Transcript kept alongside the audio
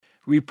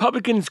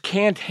Republicans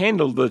can't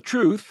handle the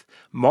truth,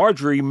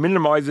 Marjorie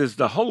minimizes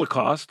the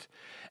Holocaust,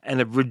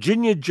 and a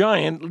Virginia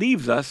giant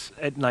leaves us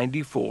at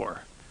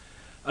 94.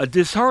 A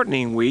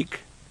disheartening week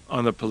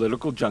on The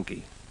Political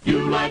Junkie. You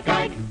like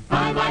Ike,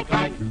 I like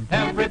Ike,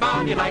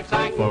 everybody likes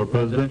Ike for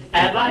president.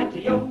 Add Ike to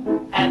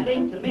you, add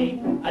Ike to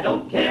me, I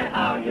don't care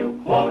how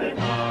you quote it.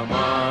 Come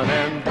on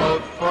and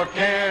vote for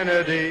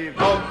Kennedy,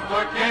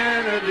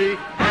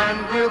 and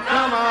we'll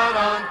come out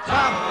on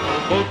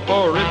top. Vote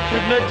for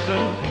Richard Nixon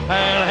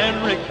and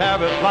Henry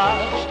Cabot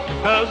Lodge,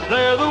 'cause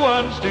they're the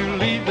ones to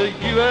lead the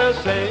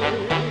USA.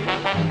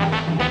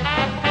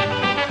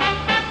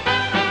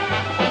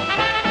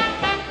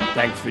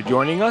 Thanks for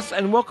joining us,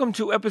 and welcome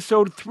to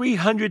episode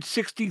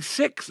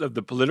 366 of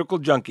The Political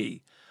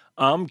Junkie.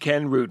 I'm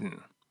Ken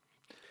Rudin.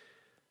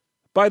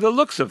 By the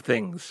looks of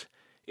things,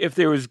 if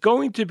there is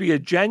going to be a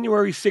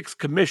January 6th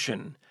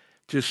commission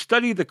to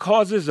study the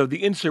causes of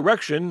the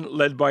insurrection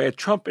led by a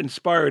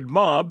Trump-inspired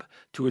mob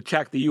to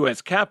attack the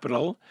U.S.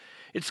 Capitol,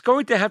 it's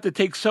going to have to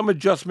take some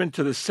adjustment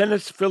to the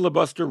Senate's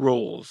filibuster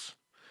rules.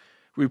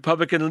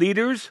 Republican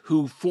leaders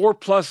who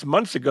 4+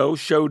 months ago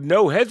showed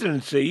no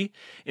hesitancy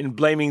in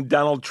blaming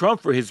Donald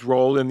Trump for his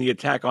role in the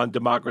attack on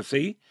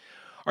democracy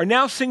are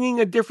now singing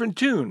a different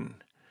tune.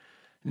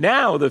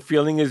 Now the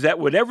feeling is that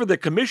whatever the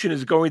commission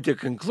is going to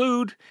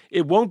conclude,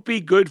 it won't be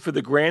good for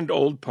the grand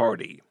old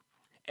party.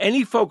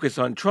 Any focus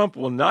on Trump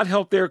will not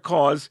help their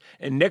cause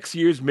in next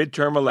year's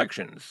midterm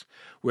elections,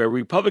 where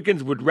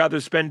Republicans would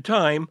rather spend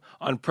time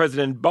on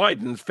President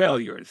Biden's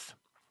failures.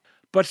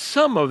 But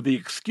some of the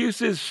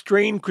excuses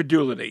strain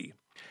credulity.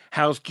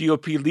 House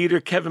GOP leader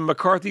Kevin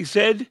McCarthy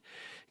said,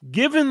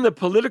 "Given the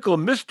political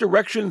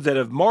misdirections that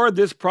have marred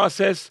this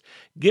process,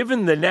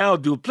 given the now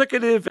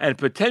duplicative and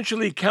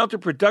potentially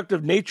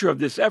counterproductive nature of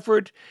this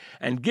effort,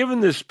 and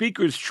given the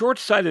Speaker's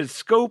short-sighted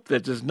scope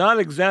that does not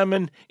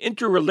examine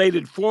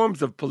interrelated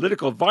forms of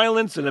political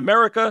violence in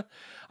America,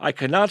 I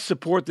cannot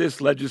support this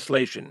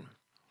legislation."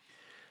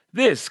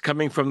 This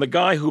coming from the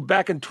guy who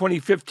back in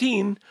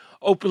 2015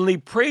 openly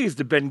praised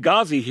the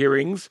Benghazi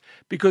hearings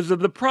because of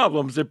the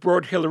problems it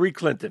brought Hillary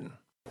Clinton.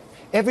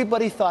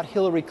 Everybody thought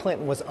Hillary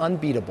Clinton was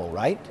unbeatable,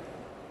 right?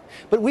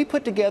 But we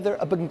put together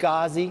a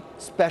Benghazi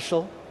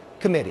special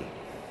committee,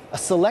 a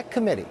select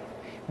committee.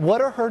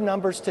 What are her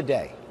numbers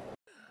today?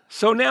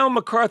 So now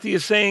McCarthy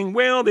is saying,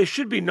 well, there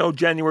should be no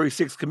January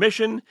 6th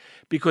commission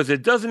because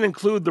it doesn't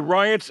include the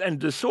riots and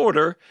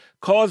disorder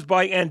caused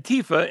by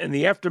Antifa in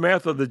the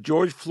aftermath of the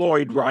George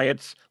Floyd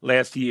riots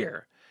last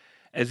year,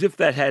 as if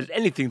that had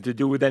anything to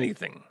do with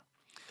anything.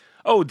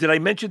 Oh, did I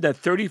mention that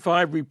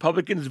 35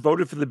 Republicans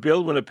voted for the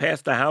bill when it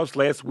passed the House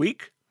last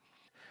week?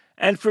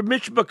 And for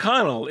Mitch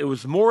McConnell, it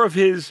was more of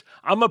his,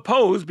 I'm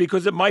opposed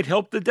because it might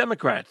help the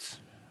Democrats.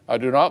 I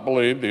do not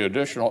believe the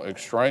additional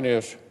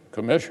extraneous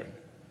commission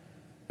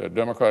that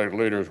Democratic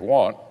leaders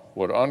want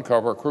would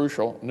uncover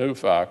crucial new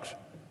facts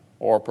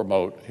or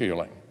promote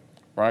healing.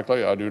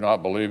 Frankly, I do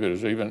not believe it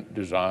is even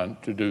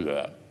designed to do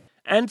that.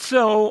 And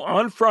so,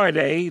 on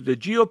Friday, the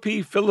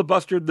GOP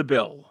filibustered the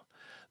bill.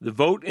 The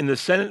vote in the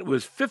Senate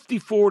was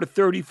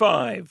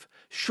 54-35,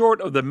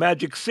 short of the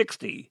magic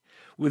 60,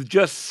 with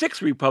just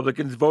 6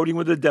 Republicans voting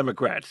with the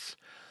Democrats: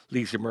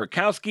 Lisa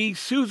Murkowski,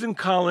 Susan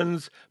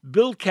Collins,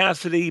 Bill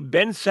Cassidy,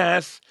 Ben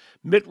Sasse,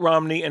 Mitt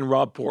Romney, and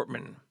Rob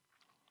Portman.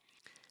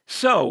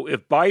 So,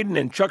 if Biden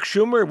and Chuck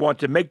Schumer want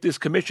to make this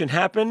commission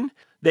happen,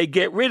 they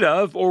get rid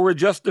of or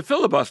adjust the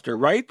filibuster,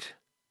 right?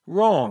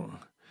 Wrong.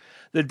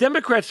 The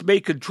Democrats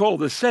may control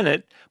the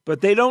Senate,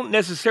 but they don't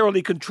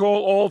necessarily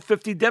control all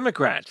 50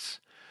 Democrats.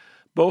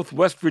 Both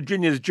West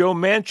Virginia's Joe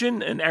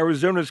Manchin and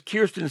Arizona's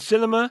Kyrsten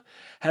Sinema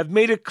have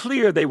made it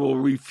clear they will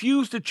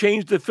refuse to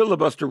change the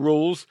filibuster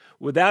rules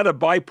without a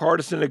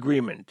bipartisan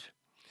agreement.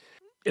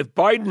 If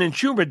Biden and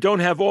Schumer don't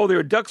have all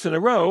their ducks in a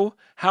row,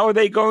 how are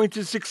they going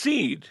to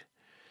succeed?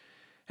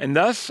 And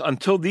thus,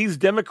 until these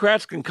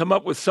Democrats can come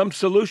up with some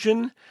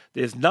solution,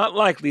 there's not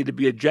likely to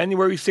be a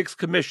January 6th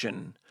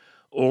commission,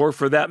 or,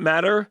 for that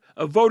matter,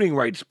 a voting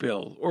rights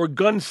bill, or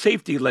gun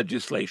safety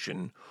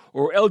legislation,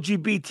 or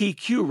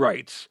LGBTQ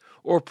rights,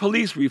 or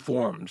police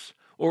reforms,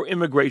 or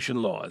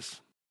immigration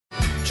laws.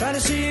 Try to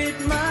see it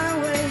my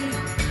way.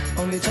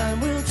 Only time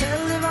will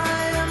tell if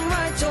I am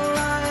right or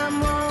I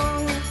am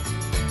wrong.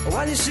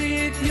 While you see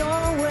it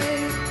your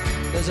way,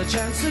 there's a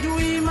chance that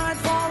we might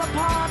fall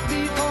apart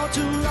before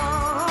too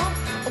long.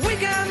 We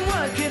can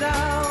work it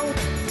out.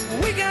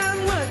 We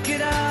can work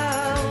it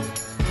out.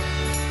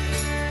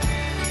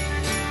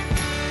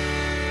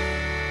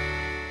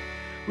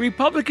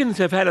 Republicans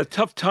have had a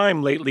tough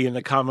time lately in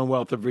the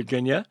Commonwealth of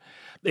Virginia.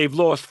 They've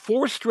lost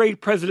 4 straight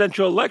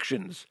presidential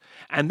elections,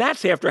 and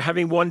that's after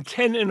having won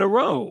 10 in a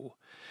row.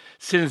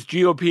 Since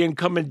GOP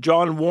incumbent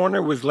John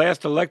Warner was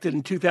last elected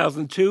in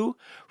 2002,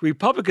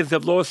 Republicans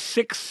have lost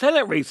 6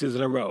 Senate races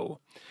in a row,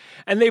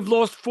 and they've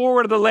lost 4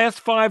 out of the last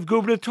 5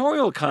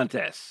 gubernatorial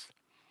contests.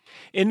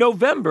 In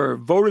November,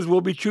 voters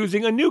will be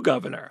choosing a new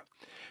governor.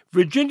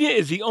 Virginia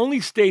is the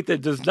only state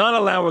that does not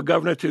allow a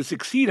governor to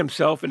succeed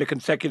himself in a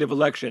consecutive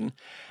election,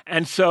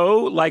 and so,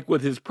 like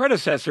with his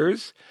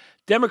predecessors,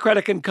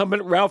 Democratic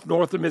incumbent Ralph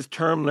Northam is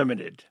term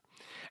limited,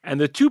 and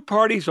the two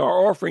parties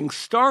are offering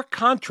stark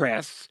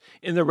contrasts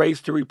in the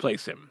race to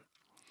replace him.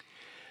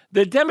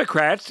 The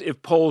Democrats,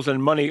 if polls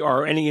and money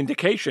are any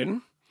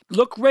indication,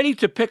 look ready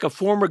to pick a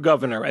former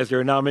governor as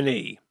their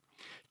nominee.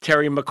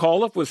 Terry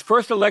McAuliffe was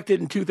first elected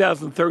in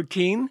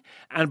 2013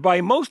 and by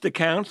most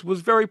accounts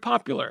was very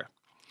popular.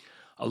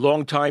 A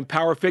longtime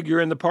power figure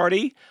in the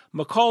party,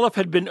 McAuliffe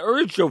had been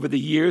urged over the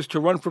years to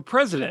run for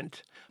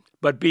president,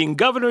 but being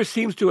governor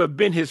seems to have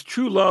been his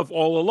true love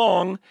all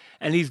along,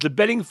 and he's the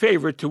betting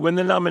favorite to win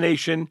the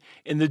nomination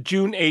in the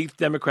June 8th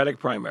Democratic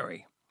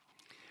primary.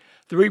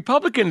 The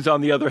Republicans,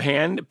 on the other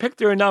hand, picked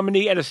their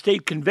nominee at a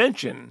state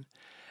convention,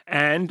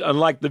 and,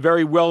 unlike the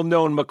very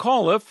well-known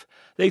McAuliffe,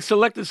 they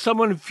selected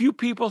someone few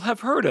people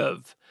have heard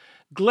of,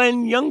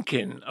 Glenn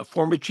Youngkin, a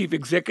former chief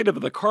executive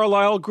of the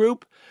Carlyle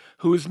Group,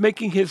 who is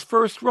making his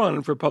first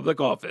run for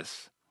public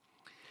office.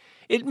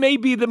 It may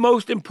be the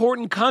most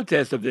important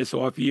contest of this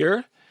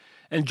off-year,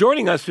 and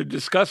joining us to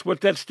discuss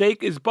what's at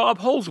stake is Bob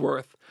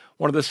Holsworth,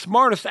 one of the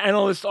smartest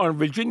analysts on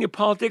Virginia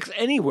politics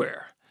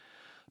anywhere.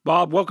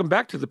 Bob, welcome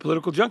back to the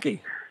Political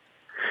Junkie.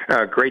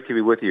 Great to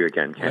be with you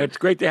again, Ken. It's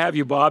great to have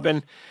you, Bob.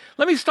 And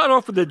let me start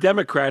off with the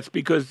Democrats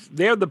because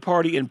they're the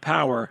party in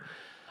power.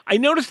 I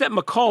noticed that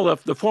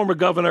McAuliffe, the former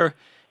governor,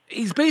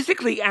 he's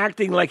basically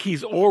acting like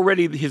he's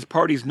already his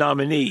party's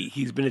nominee.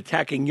 He's been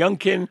attacking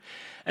Youngkin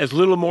as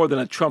little more than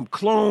a Trump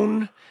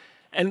clone.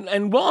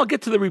 And while I'll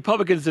get to the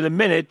Republicans in a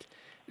minute,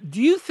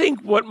 do you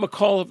think what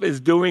McAuliffe is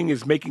doing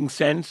is making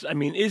sense? I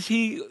mean, is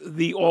he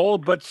the all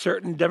but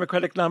certain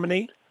Democratic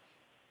nominee?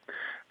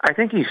 I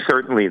think he's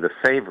certainly the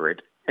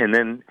favorite. And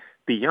then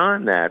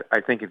beyond that, I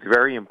think it's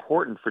very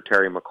important for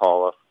Terry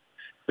McAuliffe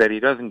that he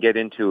doesn't get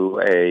into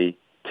a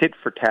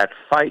tit-for-tat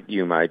fight,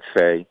 you might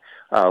say,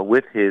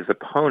 with his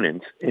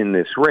opponents in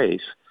this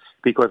race,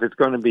 because it's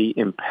going to be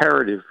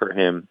imperative for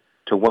him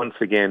to once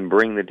again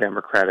bring the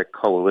Democratic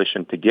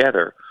coalition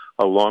together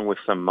along with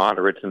some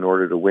moderates in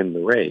order to win the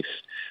race.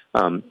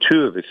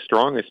 Two of his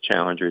strongest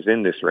challengers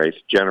in this race,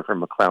 Jennifer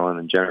McClellan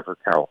and Jennifer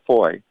Carroll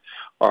Foy,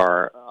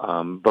 are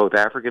both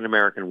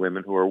African-American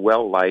women who are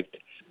well-liked.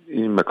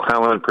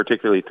 McClellan,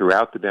 particularly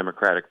throughout the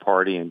Democratic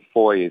Party, and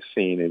Foy is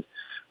seen as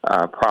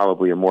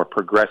probably a more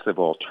progressive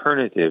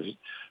alternative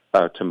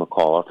to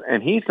McAuliffe.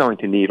 And he's going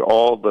to need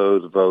all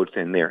those votes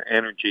and their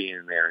energy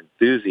and their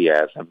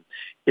enthusiasm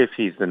if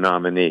he's the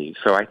nominee.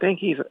 So I think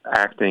he's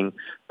acting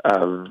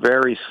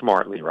very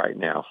smartly right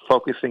now,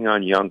 focusing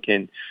on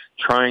Youngkin,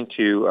 trying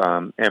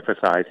to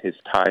emphasize his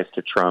ties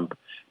to Trump,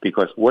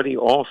 because what he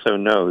also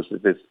knows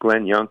is that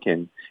Glenn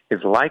Youngkin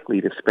is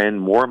likely to spend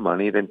more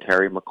money than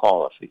Terry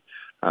McAuliffe.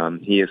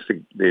 He has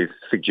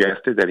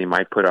suggested that he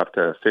might put up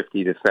to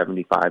 $50 to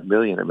 $75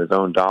 million of his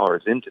own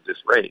dollars into this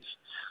race.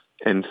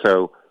 And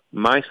so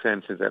my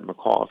sense is that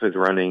McAuliffe is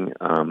running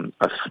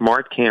a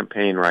smart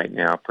campaign right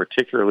now,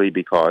 particularly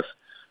because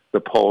the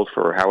polls,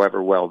 for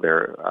however well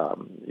they're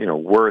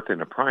worth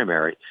in a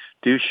primary,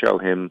 do show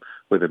him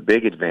with a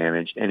big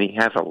advantage, and he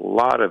has a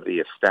lot of the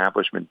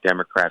establishment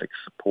Democratic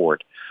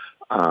support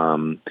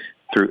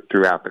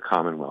throughout the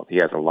Commonwealth. He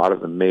has a lot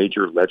of the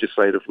major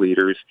legislative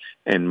leaders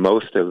and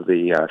most of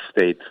the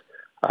state's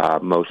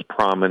most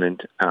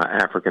prominent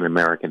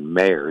African-American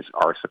mayors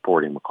are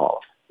supporting McAuliffe.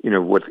 You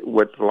know,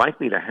 what's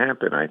likely to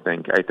happen, I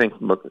think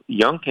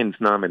Youngkin's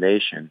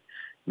nomination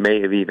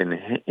may have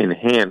even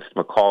enhanced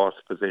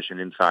McAuliffe's position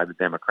inside the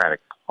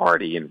Democratic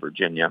Party in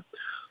Virginia,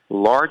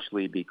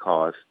 largely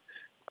because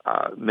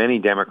many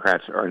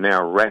Democrats are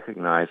now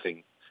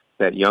recognizing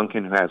that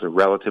Youngkin, who has a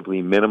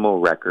relatively minimal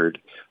record,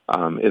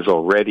 is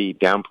already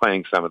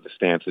downplaying some of the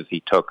stances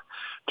he took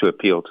to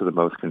appeal to the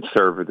most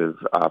conservative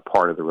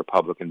part of the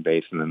Republican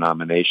base in the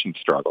nomination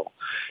struggle.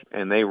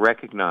 And they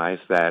recognize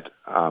that,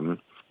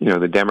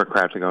 the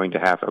Democrats are going to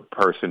have a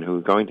person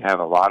who's going to have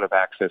a lot of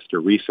access to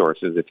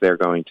resources if they're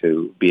going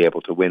to be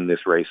able to win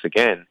this race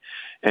again.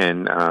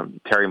 And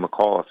Terry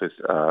McAuliffe is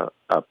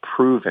a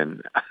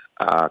proven,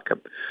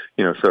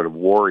 sort of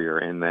warrior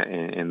in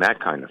that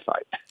kind of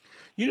fight.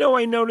 You know,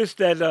 I noticed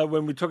that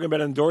when we're talking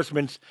about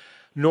endorsements,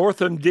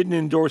 Northam didn't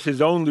endorse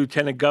his own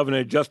Lieutenant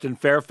Governor, Justin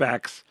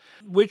Fairfax,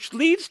 which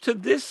leads to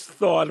this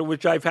thought,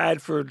 which I've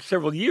had for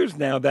several years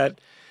now, that,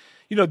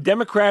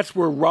 Democrats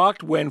were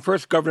rocked when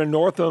first Governor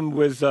Northam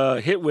was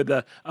hit with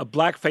a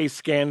blackface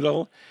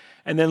scandal,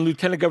 and then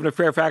Lieutenant Governor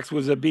Fairfax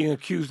was being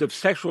accused of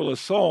sexual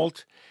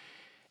assault.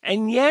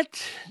 And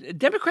yet,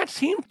 Democrats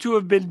seem to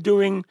have been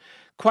doing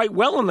quite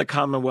well in the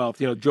Commonwealth.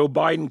 Joe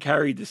Biden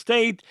carried the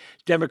state.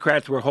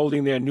 Democrats were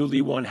holding their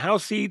newly won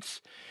House seats.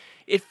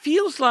 It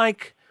feels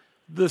like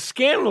the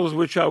scandals,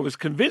 which I was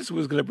convinced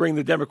was going to bring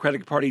the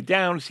Democratic Party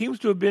down, seems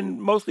to have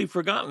been mostly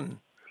forgotten.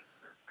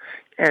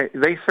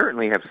 They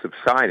certainly have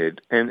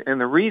subsided. And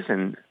the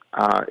reason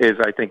is,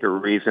 I think, a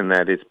reason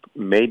that is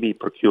maybe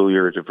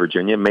peculiar to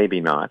Virginia, maybe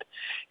not,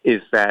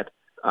 is that,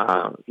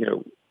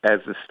 as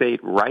the state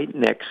right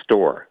next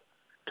door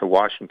to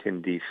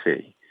Washington,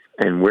 D.C.,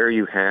 and where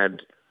you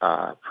had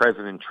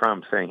President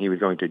Trump saying he was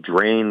going to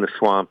drain the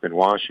swamp in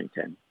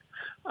Washington,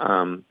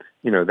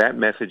 that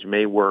message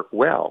may work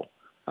well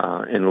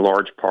in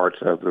large parts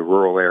of the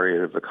rural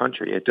area of the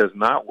country. It does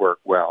not work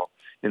well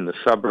in the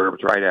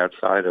suburbs right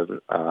outside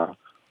of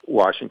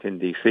Washington,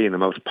 D.C., in the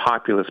most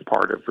populous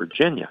part of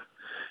Virginia.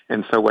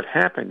 And so what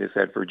happened is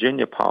that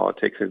Virginia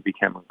politics has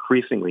become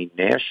increasingly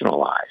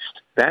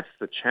nationalized. That's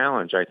the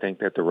challenge, I think,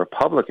 that the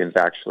Republicans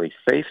actually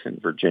face in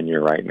Virginia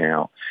right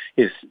now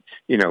is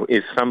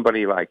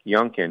somebody like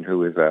Youngkin,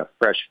 who is a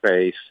fresh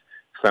face,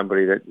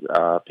 somebody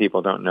that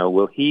people don't know,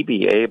 will he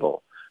be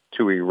able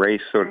to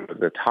erase sort of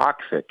the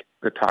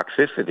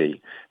toxicity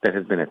that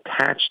has been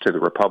attached to the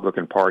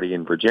Republican Party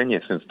in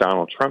Virginia since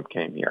Donald Trump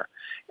came here?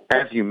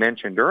 As you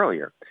mentioned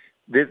earlier,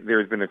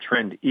 there's been a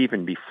trend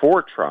even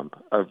before Trump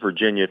of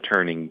Virginia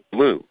turning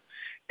blue,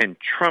 and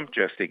Trump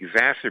just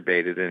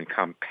exacerbated and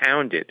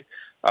compounded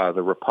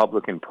the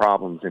Republican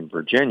problems in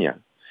Virginia.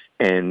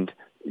 And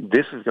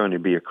this is going to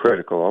be a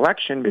critical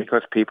election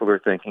because people are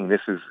thinking this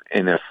is,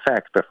 in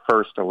effect, the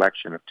first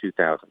election of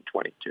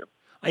 2022.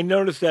 I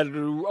noticed that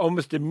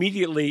almost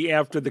immediately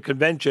after the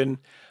convention,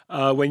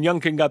 when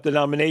Youngkin got the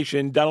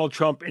nomination, Donald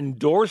Trump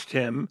endorsed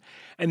him.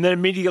 And then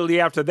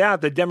immediately after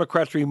that, the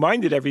Democrats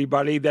reminded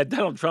everybody that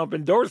Donald Trump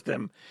endorsed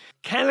him.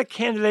 Can a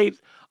candidate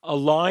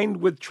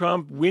aligned with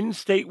Trump win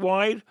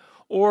statewide?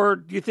 Or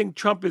do you think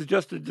Trump is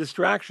just a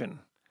distraction?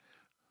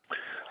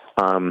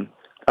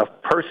 A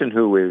person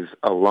who is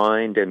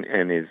aligned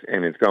and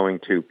is going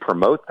to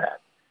promote that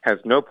has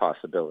no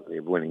possibility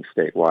of winning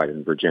statewide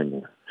in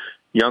Virginia.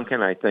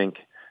 Youngkin, I think,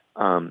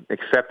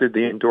 accepted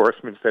the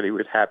endorsements that he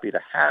was happy to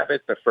have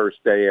it the first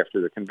day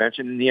after the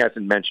convention, and he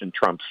hasn't mentioned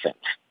Trump since.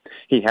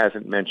 He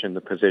hasn't mentioned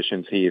the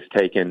positions he has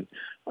taken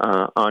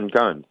on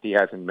guns. He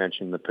hasn't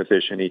mentioned the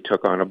position he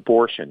took on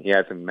abortion. He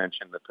hasn't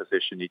mentioned the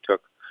position he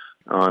took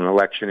on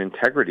election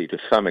integrity to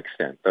some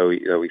extent, though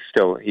he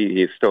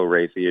still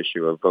raised the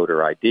issue of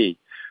voter ID.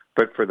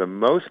 But for the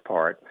most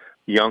part,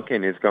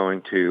 Youngkin is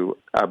going to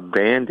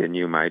abandon,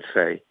 you might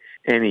say,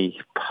 any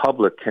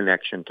public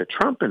connection to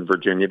Trump in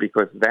Virginia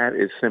because that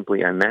is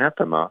simply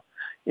anathema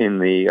in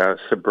the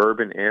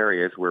suburban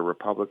areas where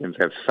Republicans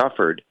have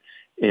suffered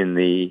in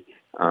the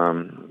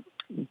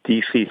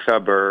D.C.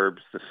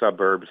 suburbs, the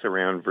suburbs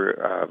around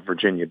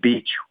Virginia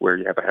Beach, where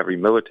you have a heavy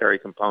military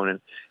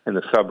component, and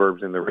the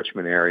suburbs in the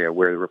Richmond area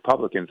where the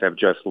Republicans have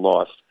just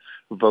lost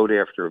vote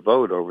after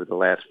vote over the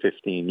last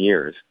 15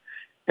 years.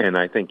 And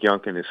I think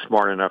Youngkin is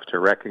smart enough to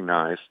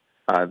recognize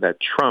that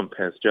Trump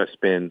has just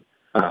been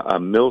a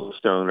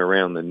millstone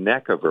around the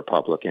neck of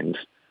Republicans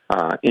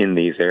in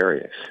these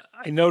areas.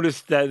 I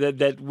noticed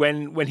that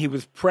when he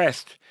was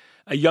pressed,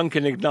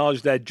 Youngkin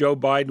acknowledged that Joe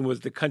Biden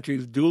was the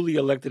country's duly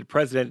elected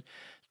president.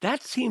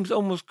 That seems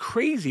almost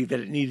crazy that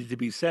it needed to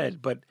be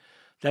said, but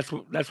that's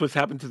what's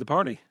happened to the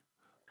party.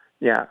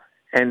 Yeah,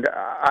 and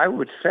I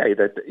would say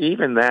that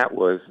even that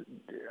was,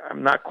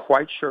 I'm not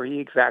quite sure he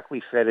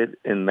exactly said it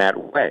in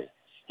that way.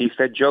 He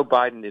said Joe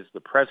Biden is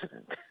the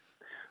president.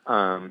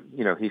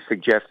 He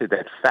suggested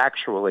that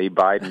factually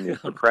Biden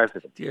is the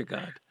president. Dear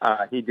God.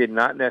 He did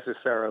not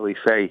necessarily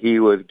say he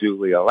was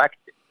duly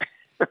elected,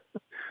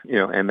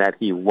 and that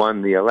he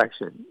won the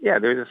election. Yeah,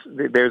 there's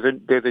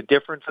a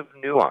difference of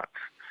nuance.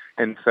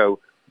 And so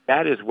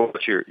that is what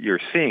you're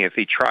seeing as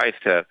he tries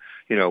to,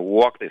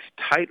 walk this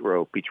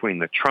tightrope between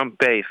the Trump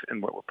base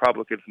and what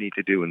Republicans need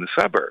to do in the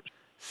suburbs.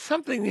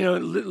 Something,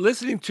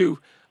 listening to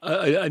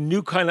a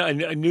new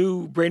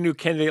brand new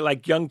candidate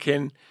like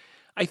Youngkin,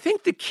 I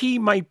think the key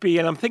might be,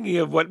 and I'm thinking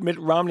of what Mitt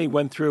Romney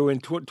went through in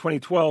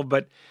 2012,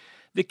 but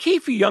the key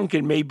for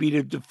Youngkin may be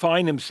to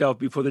define himself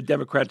before the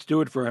Democrats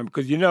do it for him,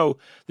 because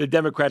the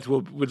Democrats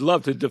would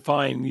love to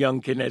define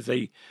Youngkin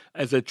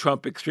as a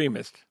Trump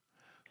extremist.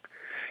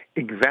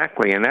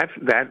 Exactly, and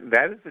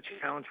that is the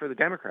challenge for the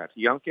Democrats.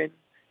 Youngkin,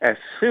 as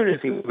soon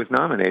as he was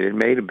nominated,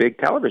 made a big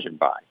television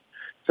buy.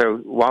 So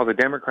while the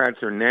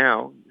Democrats are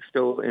now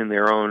still in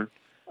their own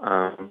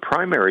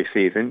primary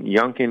season,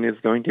 Youngkin is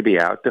going to be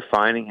out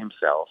defining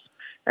himself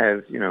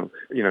as,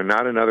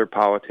 not another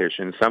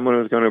politician, someone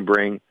who's going to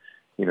bring,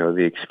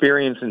 the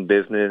experience in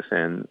business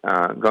and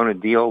going to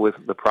deal with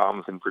the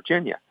problems in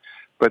Virginia.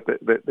 But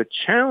the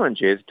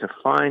challenge is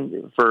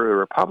for the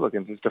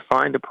Republicans is to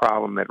find a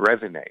problem that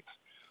resonates.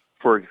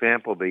 For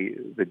example,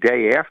 the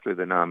day after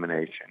the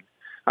nomination,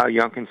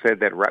 Youngkin said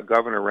that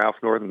Governor Ralph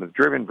Northam has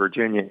driven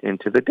Virginia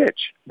into the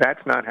ditch.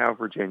 That's not how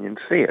Virginians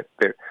see it.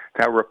 It's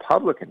how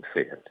Republicans see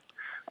it.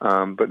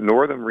 But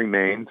Northam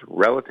remains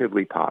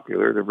relatively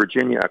popular. The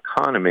Virginia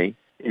economy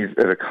is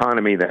an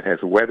economy that has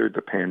weathered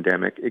the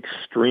pandemic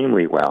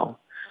extremely well.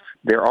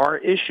 There are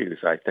issues,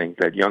 I think,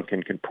 that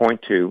Youngkin can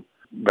point to,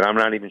 but I'm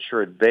not even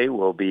sure they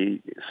will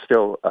be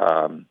still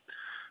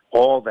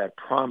all that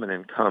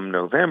prominent come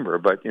November.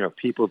 But,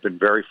 people have been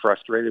very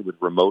frustrated with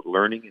remote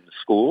learning in the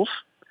schools.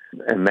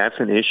 And that's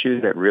an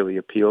issue that really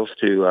appeals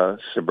to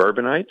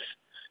suburbanites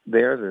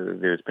there.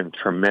 There's been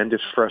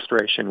tremendous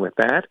frustration with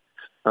that.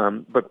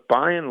 But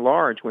by and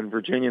large, when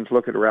Virginians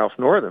look at Ralph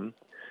Northam,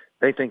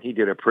 they think he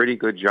did a pretty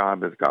good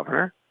job as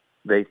governor.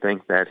 They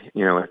think that,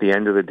 at the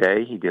end of the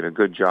day, he did a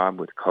good job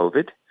with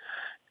COVID.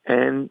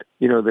 And,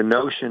 the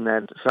notion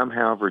that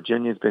somehow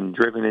Virginia's been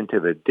driven into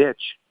the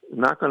ditch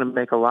not going to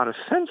make a lot of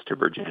sense to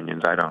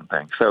Virginians, I don't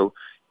think. So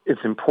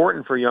it's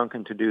important for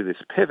Youngkin to do this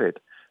pivot,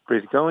 but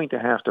he's going to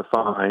have to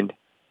find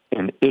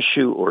an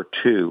issue or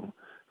two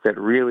that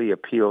really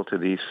appeal to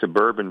these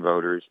suburban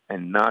voters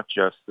and not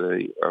just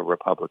the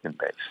Republican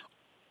base.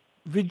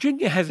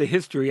 Virginia has a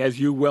history, as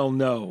you well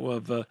know,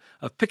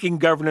 of picking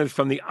governors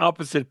from the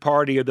opposite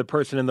party of the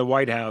person in the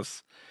White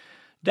House.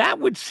 That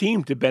would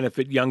seem to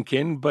benefit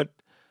Youngkin, but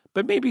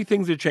maybe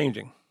things are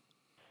changing.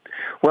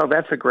 Well,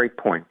 that's a great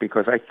point,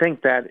 because I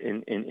think that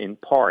in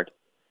part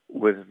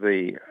was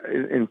the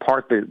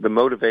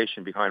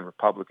motivation behind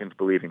Republicans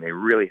believing they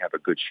really have a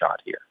good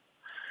shot here.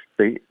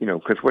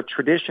 Because what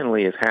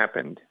traditionally has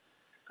happened,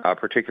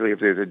 particularly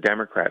if there's a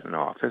Democrat in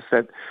office,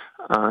 and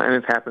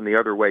it's happened the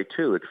other way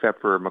too,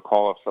 except for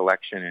McAuliffe's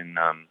election in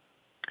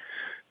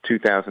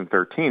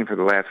 2013. For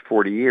the last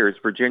 40 years,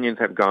 Virginians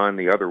have gone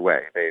the other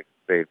way.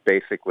 They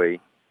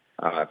basically,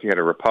 if you had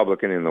a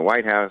Republican in the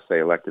White House, they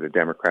elected a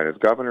Democrat as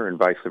governor, and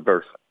vice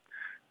versa.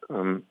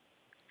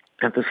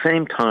 At the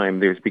same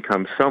time, there's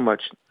become so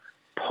much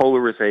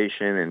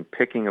polarization and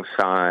picking of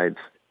sides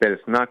that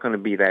it's not going to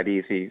be that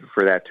easy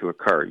for that to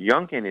occur.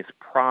 Youngkin is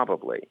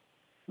probably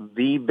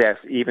the best,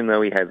 even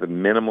though he has a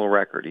minimal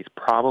record, he's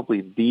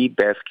probably the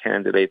best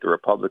candidate the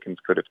Republicans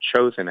could have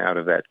chosen out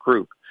of that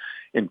group,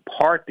 in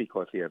part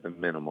because he has a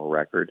minimal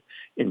record,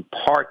 in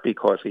part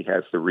because he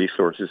has the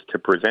resources to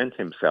present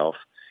himself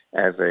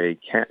as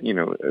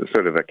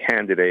sort of a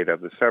candidate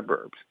of the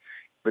suburbs.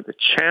 But the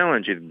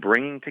challenge is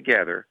bringing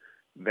together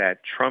that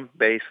Trump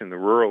base in the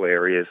rural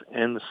areas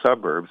and the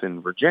suburbs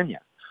in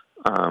Virginia.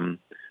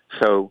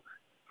 So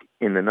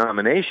in the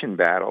nomination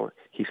battle,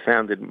 he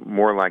sounded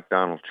more like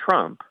Donald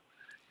Trump.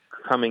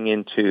 Coming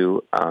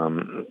into,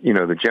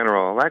 the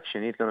general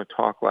election, he's going to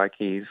talk like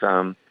he's,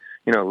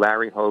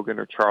 Larry Hogan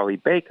or Charlie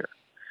Baker.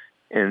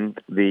 And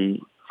the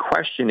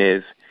question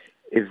is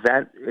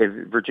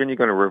Virginia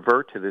going to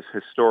revert to this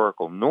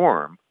historical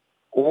norm,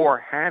 or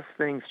have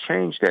things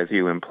changed, as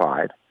you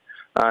implied,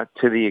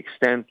 to the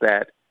extent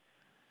that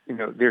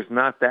there's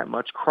not that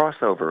much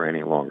crossover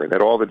any longer, that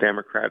all the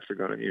Democrats are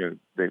going to,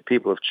 the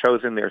people have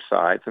chosen their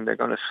sides and they're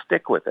going to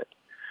stick with it.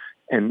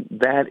 And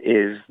that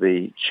is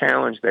the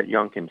challenge that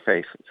Youngkin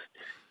faces.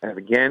 And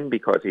again,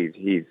 because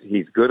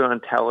he's good on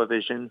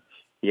television,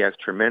 he has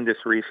tremendous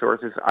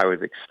resources. I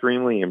was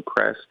extremely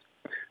impressed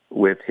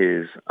with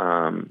his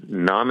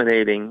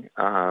nominating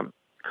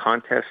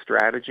contest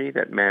strategy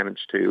that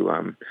managed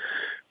to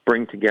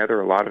bring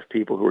together a lot of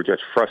people who were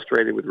just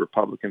frustrated with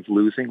Republicans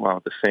losing, while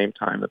at the same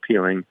time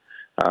appealing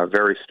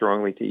very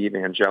strongly to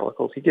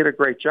evangelicals. He did a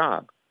great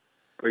job,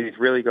 but he's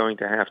really going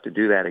to have to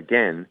do that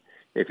again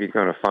if he's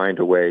going to find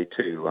a way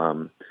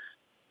to,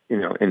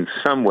 in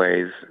some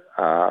ways,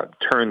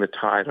 turn the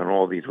tide on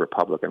all these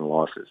Republican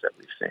losses that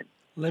we've seen.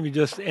 Let me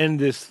just end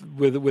this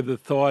with a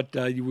thought.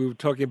 We were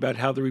talking about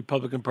how the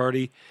Republican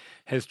Party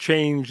has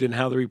changed and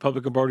how the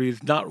Republican Party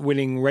is not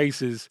winning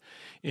races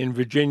in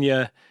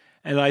Virginia.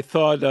 And I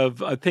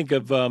think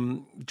of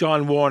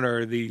John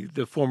Warner,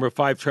 the former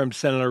 5-term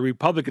senator,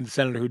 Republican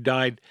senator who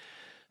died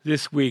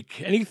this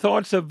week. Any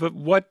thoughts of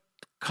what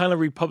kind of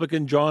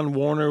Republican John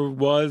Warner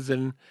was,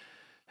 and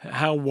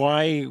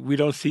why we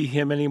don't see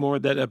him anymore,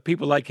 that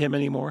people like him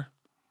anymore?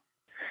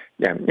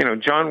 Yeah,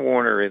 John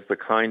Warner is the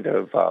kind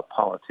of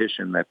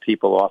politician that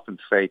people often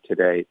say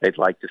today they'd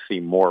like to see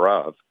more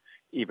of,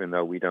 even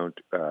though we don't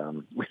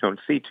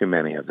see too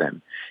many of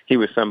them. He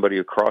was somebody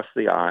who crossed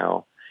the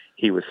aisle.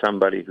 He was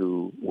somebody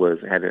who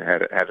had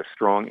a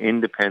strong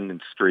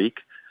independent streak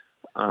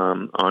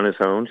on his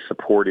own.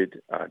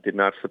 Did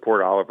not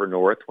support Oliver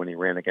North when he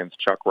ran against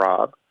Chuck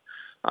Robb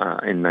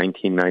in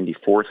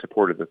 1994.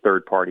 Supported the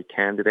third-party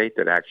candidate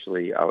that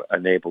actually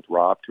enabled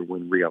Robb to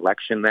win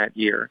re-election that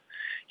year.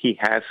 He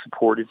has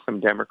supported some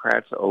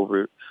Democrats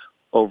over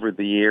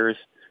the years,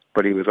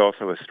 but he was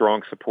also a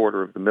strong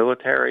supporter of the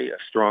military, a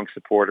strong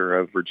supporter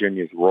of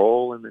Virginia's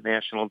role in the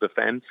national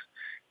defense.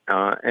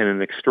 And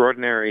an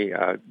extraordinary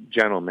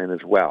gentleman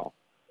as well.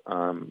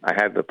 I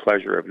had the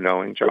pleasure of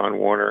knowing John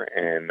Warner,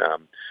 and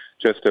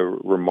just a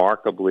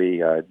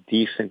remarkably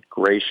decent,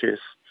 gracious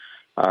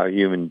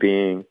human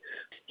being.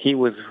 He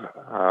was,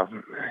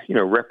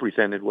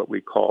 represented what we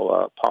call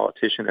a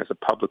politician as a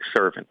public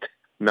servant,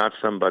 not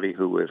somebody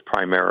who was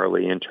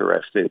primarily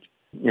interested,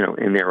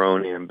 in their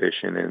own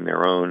ambition and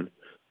their own,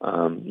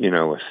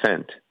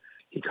 ascent.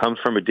 He comes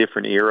from a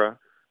different era.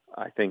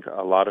 I think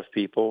a lot of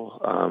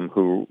people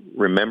who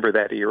remember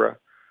that era,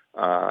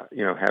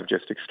 have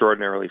just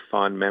extraordinarily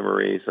fond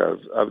memories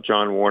of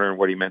John Warner and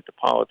what he meant to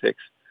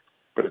politics.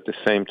 But at the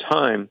same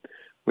time,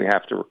 we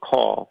have to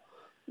recall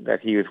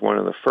that he was one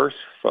of the first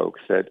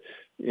folks that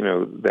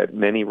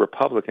many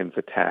Republicans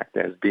attacked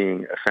as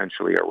being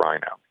essentially a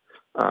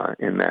rhino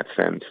in that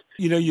sense.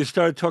 You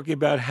started talking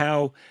about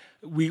how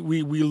we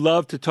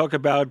love to talk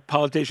about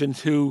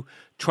politicians who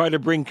try to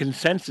bring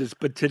consensus,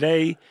 but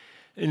today,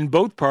 in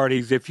both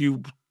parties, if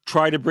you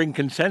try to bring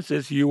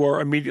consensus, you are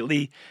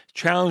immediately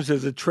challenged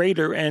as a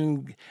traitor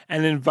and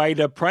invite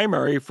a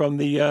primary from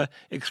the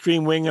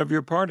extreme wing of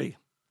your party.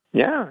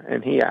 Yeah,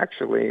 and he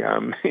actually,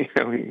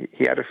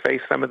 he had to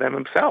face some of them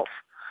himself.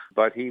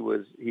 But he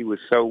was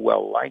so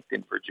well liked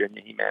in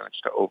Virginia, he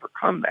managed to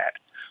overcome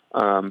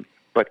that.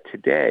 But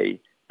today,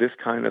 this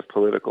kind of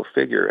political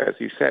figure, as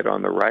you said,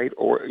 on the right,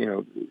 or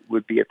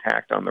would be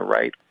attacked on the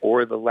right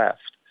or the left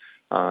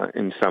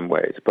in some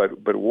ways.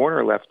 But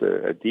Warner left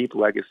a deep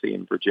legacy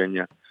in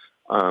Virginia.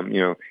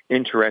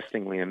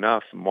 Interestingly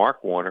enough,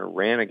 Mark Warner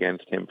ran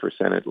against him for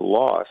Senate,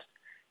 lost,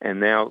 and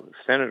now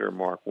Senator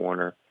Mark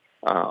Warner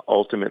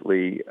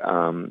ultimately,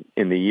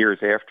 in the years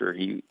after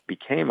he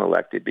became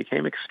elected,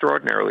 became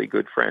extraordinarily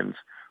good friends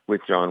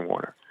with John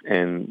Warner.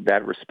 And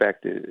that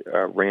respect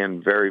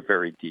ran very,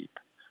 very deep.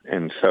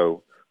 And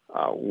so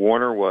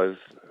Warner was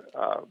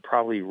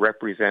probably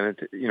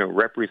represented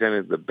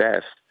the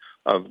best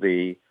of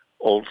the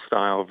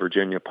old-style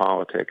Virginia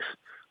politics,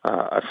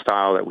 a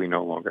style that we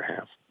no longer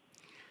have.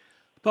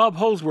 Bob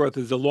Holsworth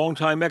is a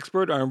longtime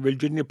expert on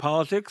Virginia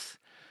politics.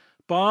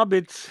 Bob,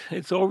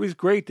 it's always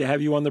great to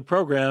have you on the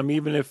program,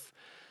 even if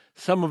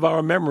some of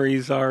our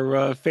memories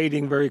are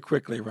fading very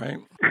quickly, right?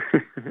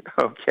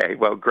 Okay,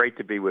 well, great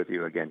to be with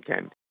you again,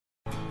 Ken.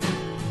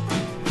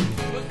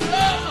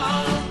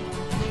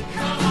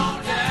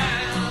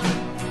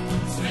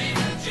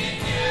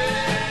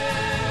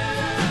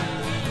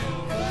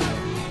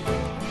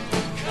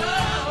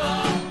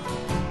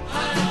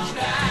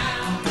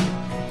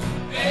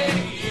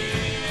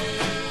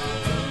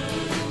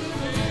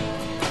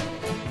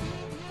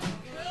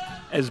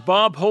 As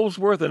Bob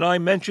Holsworth and I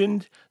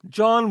mentioned,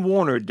 John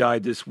Warner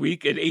died this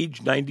week at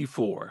age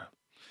 94.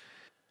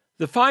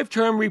 The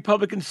five-term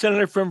Republican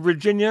senator from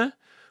Virginia,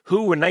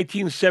 who in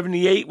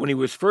 1978, when he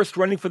was first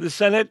running for the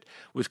Senate,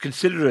 was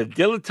considered a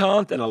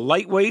dilettante and a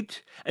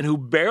lightweight, and who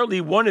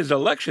barely won his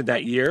election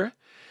that year,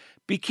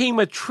 became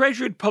a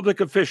treasured public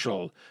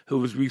official who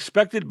was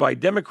respected by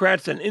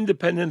Democrats and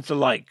independents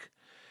alike.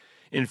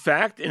 In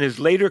fact, in his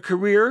later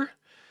career,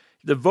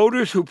 the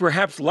voters who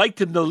perhaps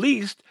liked him the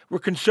least were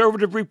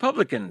conservative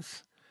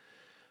Republicans.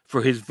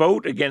 For his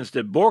vote against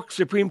a Bork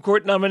Supreme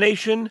Court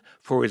nomination,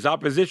 for his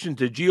opposition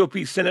to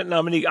GOP Senate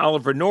nominee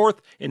Oliver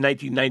North in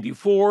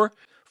 1994,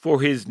 for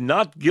his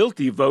not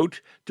guilty vote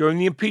during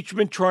the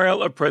impeachment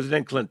trial of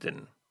President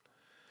Clinton.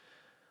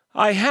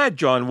 I had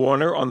John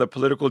Warner on the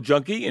Political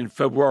Junkie in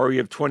February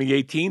of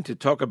 2018 to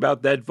talk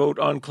about that vote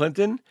on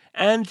Clinton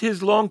and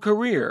his long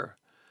career.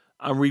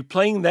 I'm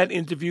replaying that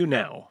interview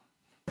now.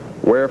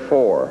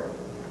 Wherefore,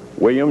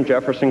 William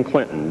Jefferson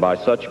Clinton, by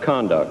such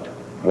conduct,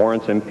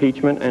 warrants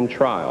impeachment and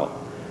trial,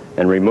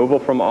 and removal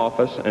from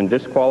office and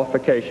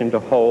disqualification to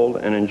hold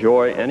and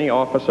enjoy any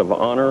office of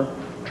honor,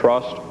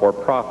 trust, or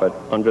profit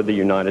under the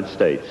United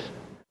States.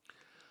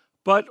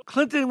 But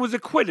Clinton was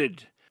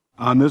acquitted.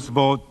 On this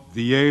vote,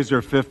 the yeas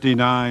are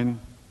 59,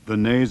 the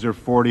nays are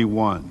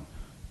 41.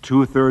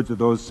 Two-thirds of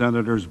those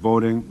senators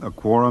voting, a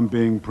quorum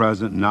being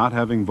present, not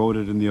having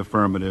voted in the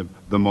affirmative,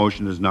 the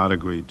motion is not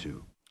agreed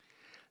to.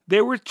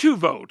 There were two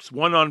votes,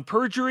 one on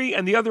perjury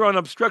and the other on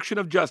obstruction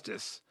of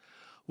justice.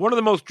 One of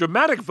the most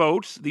dramatic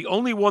votes, the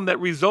only one that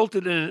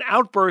resulted in an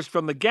outburst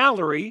from the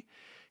gallery,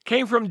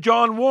 came from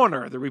John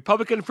Warner, the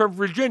Republican from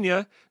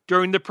Virginia,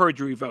 during the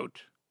perjury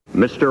vote.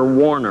 Mr.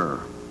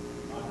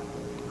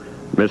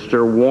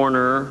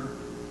 Warner,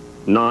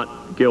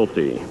 not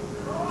guilty.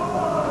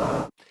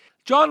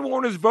 John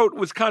Warner's vote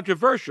was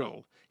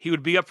controversial. He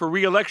would be up for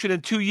re-election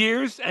in 2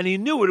 years, and he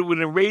knew it would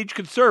enrage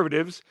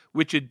conservatives,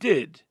 which it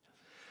did.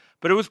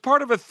 But it was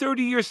part of a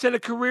 30-year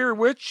Senate career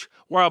which,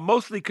 while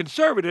mostly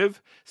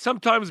conservative,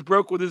 sometimes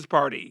broke with his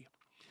party.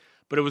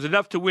 But it was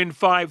enough to win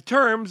 5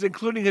 terms,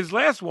 including his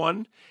last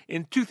one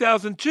in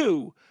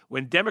 2002,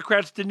 when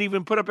Democrats didn't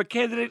even put up a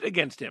candidate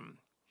against him.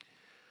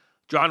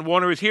 John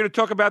Warner is here to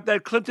talk about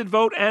that Clinton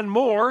vote and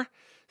more.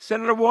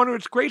 Senator Warner,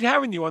 it's great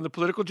having you on the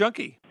Political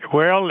Junkie.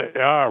 Well,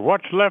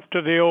 what's left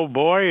of the old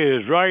boy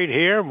is right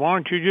here. Why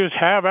don't you just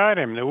have at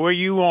him the way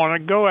you want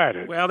to go at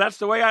it? Well, that's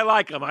the way I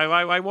like him.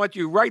 I want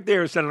you right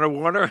there, Senator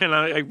Warner, and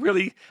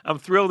I'm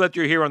thrilled that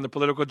you're here on the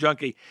Political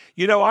Junkie.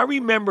 You know, I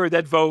remember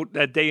that vote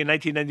that day in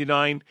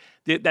 1999,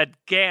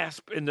 that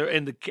gasp in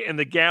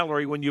the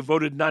gallery when you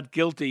voted not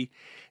guilty.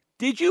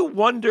 Did you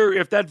wonder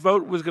if that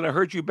vote was going to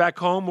hurt you back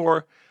home,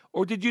 or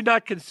did you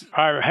not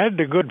I had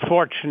the good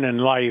fortune in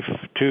life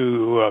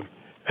to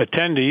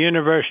attend the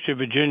University of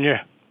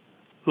Virginia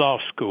Law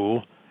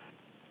School.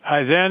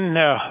 I then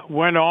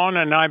went on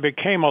and I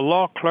became a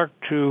law clerk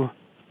to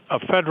a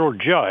federal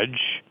judge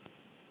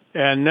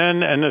and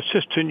then an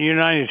assistant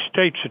United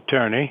States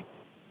attorney.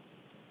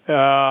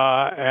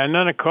 And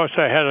then, of course,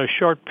 I had a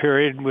short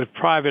period with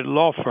private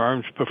law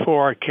firms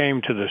before I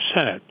came to the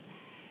Senate.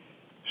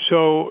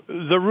 So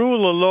the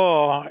rule of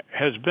law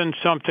has been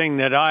something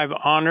that I've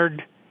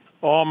honored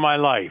all my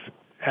life.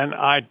 And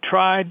I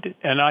tried,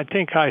 and I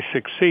think I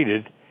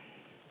succeeded,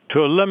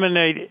 to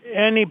eliminate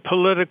any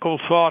political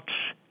thoughts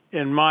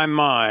in my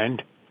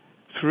mind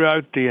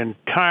throughout the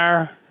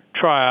entire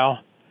trial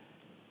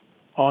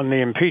on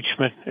the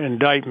impeachment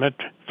indictment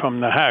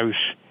from the House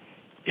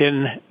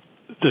in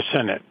the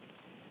Senate.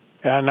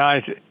 And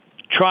I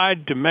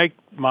tried to make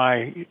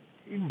my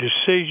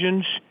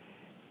decisions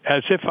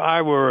as if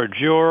I were a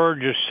juror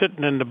just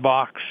sitting in the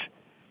box,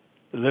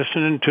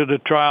 listening to the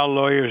trial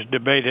lawyers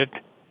debate it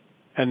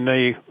and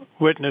the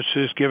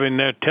witnesses giving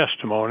their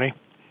testimony,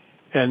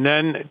 and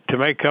then to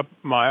make up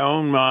my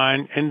own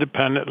mind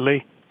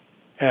independently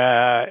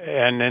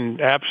and in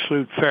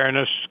absolute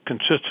fairness,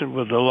 consistent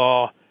with the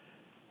law,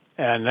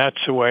 and that's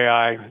the way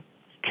I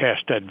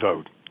cast that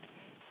vote.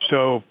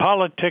 So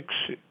politics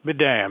be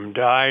damned.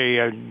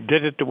 I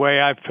did it the way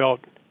I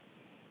felt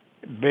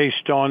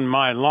based on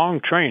my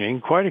long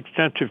training, quite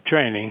extensive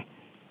training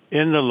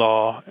in the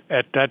law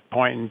at that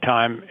point in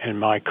time in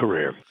my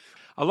career.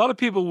 A lot of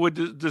people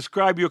would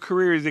describe your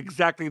career as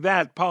exactly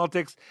that.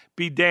 Politics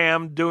be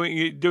damned,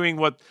 doing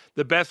what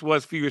the best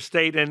was for your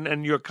state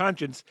and your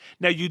conscience.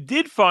 Now, you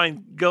did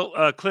find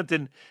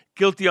Clinton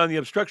guilty on the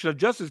obstruction of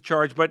justice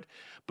charge, but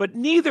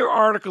neither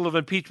article of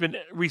impeachment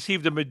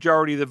received a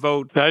majority of the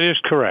vote. That is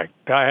correct.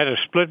 I had a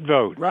split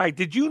vote. Right.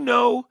 Did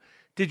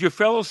your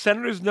fellow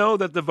senators know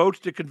that the votes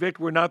to convict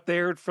were not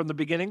there from the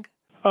beginning?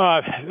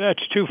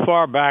 That's too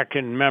far back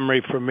in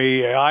memory for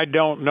me. I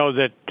don't know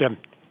that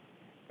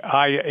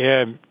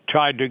I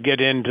tried to get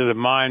into the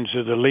minds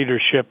of the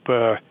leadership.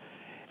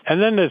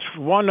 And then there's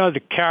one other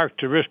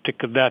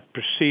characteristic of that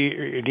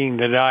proceeding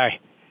that I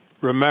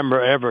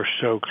remember ever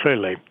so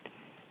clearly.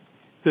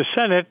 The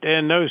Senate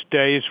in those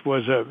days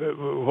was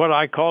what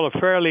I call a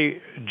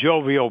fairly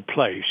jovial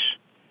place,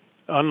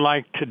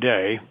 unlike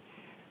today.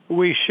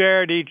 We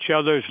shared each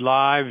other's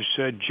lives,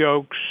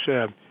 jokes,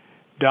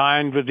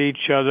 dined with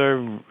each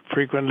other,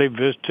 frequently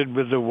visited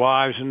with the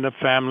wives and the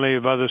family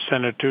of other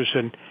senators,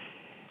 and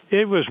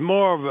it was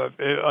more of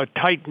a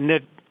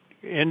tight-knit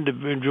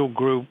individual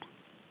group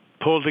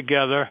pulled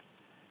together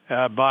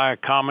by a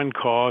common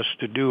cause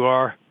to do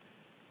our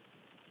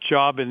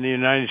job in the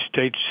United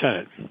States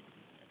Senate.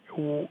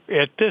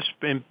 At this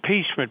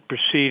impeachment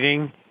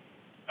proceeding,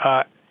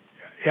 I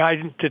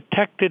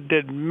detected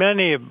that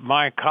many of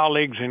my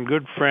colleagues and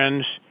good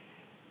friends,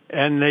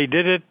 and they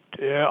did it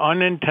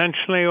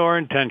unintentionally or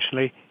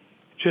intentionally,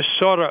 just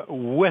sort of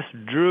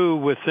withdrew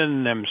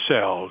within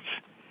themselves,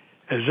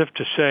 as if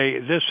to say,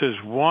 this is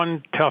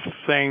one tough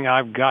thing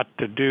I've got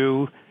to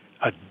do,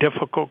 a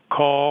difficult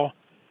call.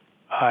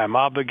 I'm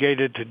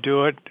obligated to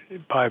do it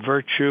by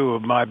virtue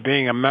of my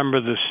being a member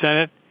of the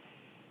Senate,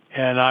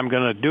 and I'm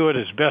going to do it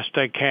as best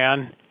I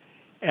can.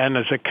 And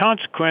as a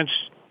consequence,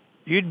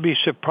 you'd be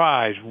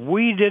surprised.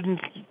 We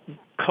didn't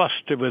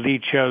cluster with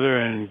each other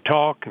and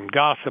talk and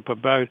gossip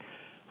about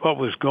what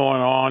was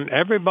going on.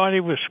 Everybody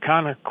was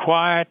kind of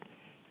quiet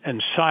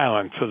and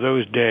silent for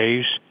those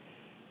days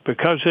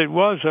because it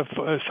was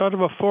a sort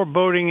of a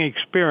foreboding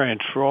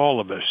experience for all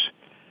of us.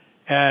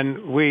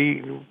 And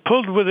we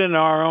pulled within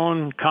our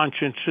own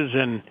consciences,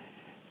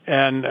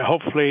 and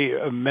hopefully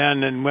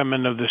men and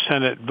women of the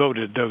Senate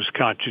voted those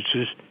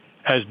consciences,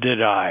 as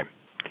did I.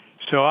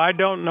 So I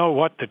don't know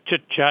what the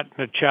chit-chat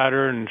and the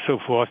chatter and so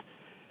forth.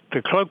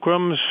 The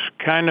cloakrooms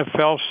kind of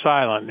fell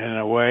silent in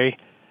a way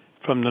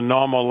from the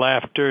normal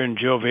laughter and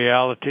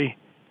joviality,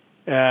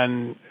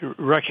 and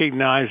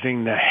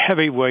recognizing the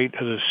heavy weight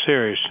of the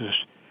seriousness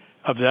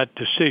of that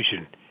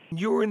decision.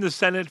 You were in the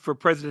Senate for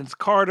Presidents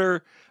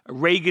Carter,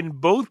 Reagan,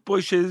 both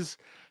Bushes,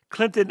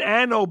 Clinton,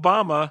 and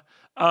Obama.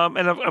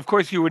 And of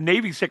course, you were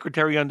Navy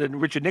Secretary under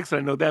Richard Nixon,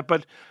 I know that.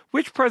 But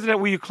which president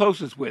were you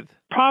closest with?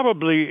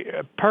 Probably,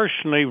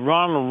 personally,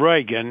 Ronald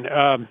Reagan.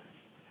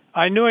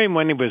 I knew him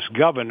when he was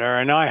governor,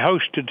 and I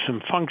hosted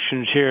some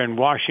functions here in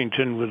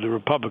Washington with the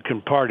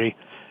Republican Party.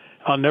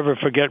 I'll never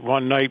forget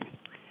one night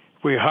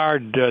we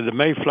hired the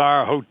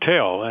Mayflower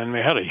Hotel, and we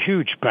had a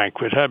huge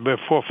banquet. Had about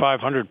 400 or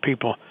 500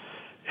 people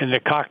in the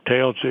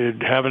cocktails,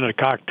 having the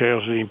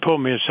cocktails. And he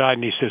pulled me aside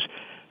and he says,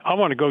 I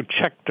want to go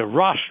check the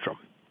rostrum.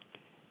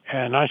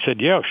 And I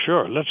said, yeah,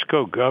 sure, let's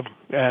go, Gov.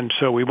 And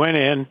so we went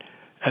in,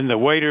 and the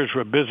waiters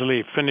were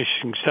busily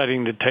finishing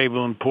setting the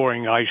table and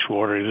pouring ice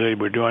water as they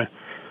were doing.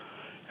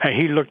 And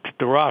he looked at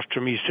the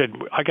rostrum. He said,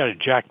 I got to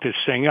jack this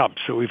thing up.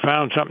 So we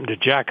found something to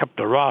jack up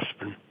the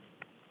rostrum.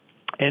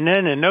 And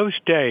then in those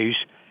days,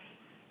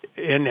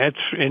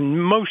 in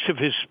most of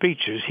his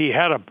speeches, he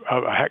had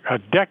a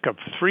deck of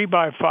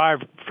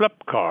 3x5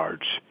 flip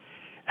cards.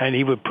 And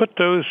he would put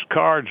those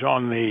cards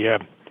on the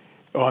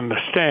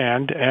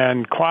stand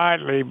and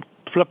quietly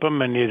flip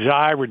them, and his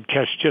eye would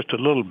catch just a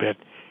little bit.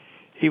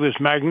 He was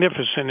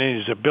magnificent in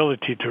his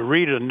ability to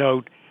read a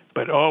note,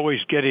 but always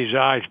get his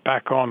eyes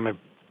back on the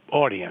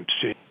audience.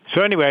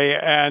 So anyway,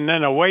 and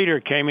then a waiter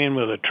came in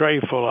with a tray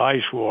full of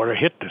ice water,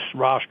 hit the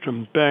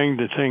rostrum, banged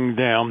the thing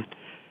down.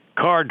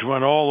 Cards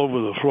went all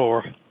over the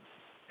floor.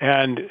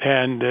 And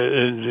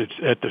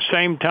at the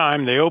same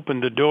time, they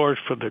opened the doors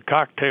for the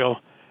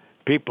cocktail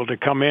people to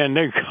come in.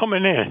 They're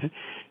coming in.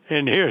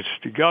 And here's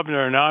the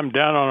governor, and I'm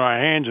down on our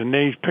hands and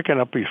knees picking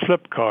up his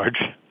flip cards.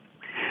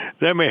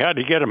 Then we had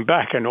to get them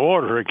back in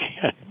order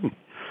again.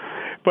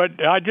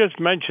 But I just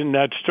mentioned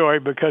that story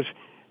because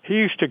he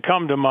used to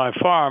come to my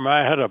farm.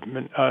 I had a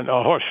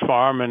horse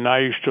farm, and I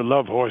used to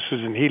love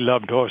horses, and he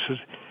loved horses.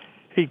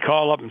 He'd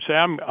call up and say,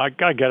 I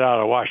got to get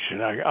out of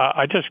Washington.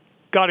 I just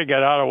got to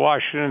get out of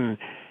Washington.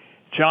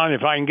 John,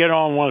 if I can get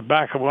on the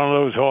back of one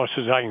of those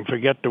horses, I can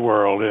forget the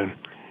world. And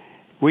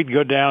we'd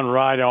go down and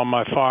ride on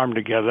my farm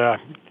together.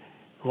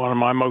 One of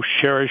my most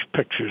cherished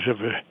pictures of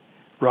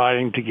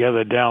riding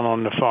together down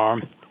on the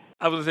farm.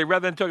 I was going to say,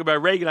 rather than talk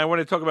about Reagan, I want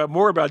to talk about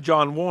more about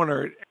John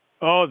Warner.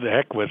 Oh, the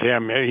heck with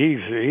him.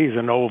 He's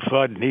an old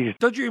fud. And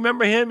Don't you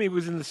remember him? He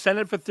was in the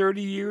Senate for 30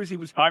 years.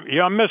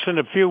 I'm missing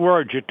a few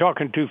words. You're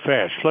talking too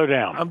fast. Slow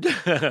down.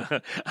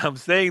 I'm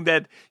saying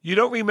that you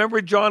don't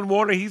remember John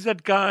Warner. He's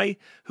that guy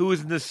who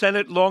was in the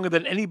Senate longer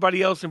than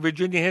anybody else in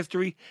Virginia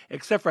history,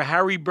 except for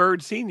Harry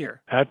Byrd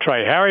Sr. That's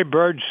right. Harry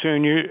Byrd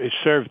Sr.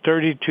 served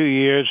 32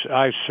 years.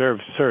 I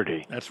served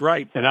 30. That's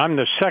right. And I'm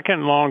the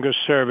second longest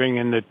serving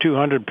in the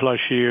 200-plus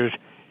years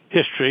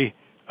history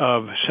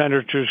of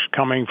senators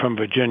coming from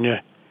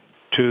Virginia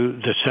to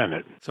the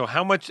Senate. So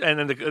how much, and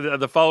then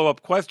the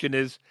follow-up question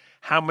is,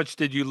 how much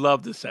did you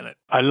love the Senate?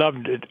 I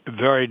loved it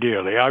very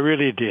dearly. I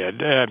really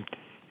did.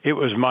 It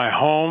was my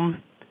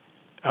home.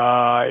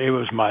 It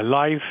was my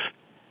life.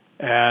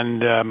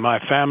 And my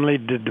family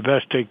did the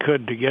best they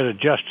could to get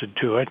adjusted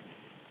to it.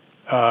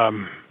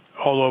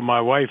 Although my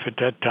wife at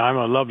that time,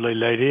 a lovely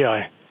lady,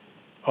 I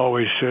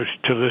always, to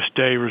this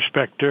day,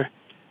 respect her.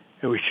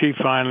 She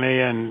finally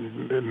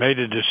made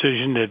a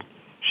decision that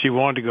she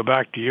wanted to go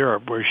back to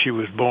Europe, where she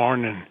was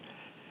born, and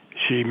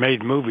she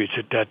made movies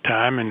at that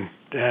time,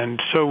 and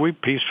so we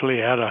peacefully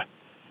had to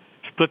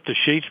split the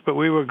sheets, but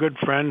we were good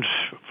friends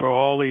for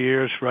all the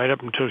years, right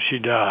up until she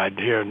died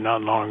here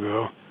not long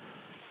ago.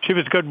 She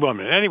was a good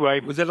woman. Anyway.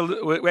 Was that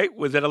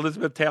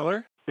Elizabeth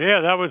Taylor?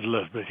 Yeah, that was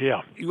Elizabeth,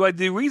 yeah. Well,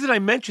 the reason I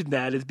mentioned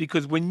that is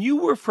because when you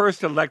were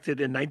first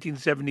elected in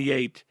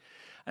 1978,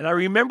 and I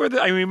remember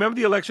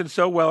the election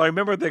so well. I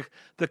remember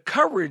the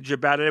coverage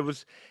about it.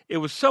 It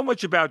was so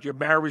much about your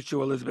marriage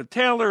to Elizabeth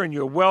Taylor and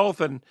your wealth,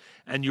 and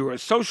you were a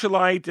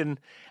socialite,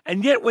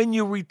 and yet when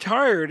you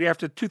retired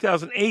after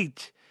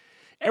 2008,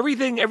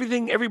 everything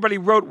everybody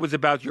wrote was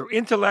about your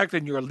intellect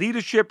and your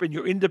leadership and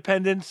your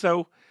independence.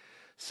 So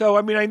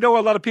I mean, I know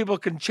a lot of people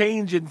can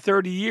change in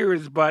 30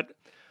 years, but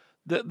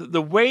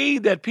the way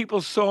that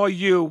people saw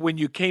you when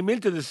you came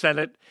into the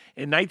Senate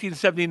in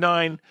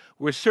 1979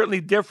 was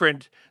certainly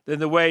different than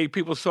the way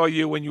people saw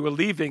you when you were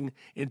leaving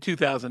in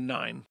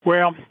 2009.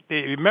 Well,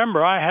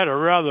 remember, I had a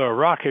rather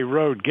rocky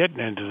road getting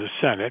into the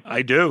Senate.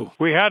 I do.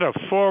 We had a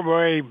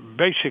four-way,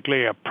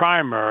 basically a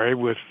primary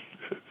with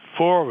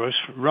four of us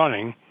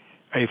running,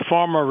 a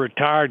former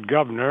retired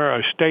governor,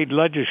 a state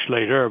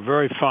legislator, a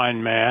very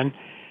fine man,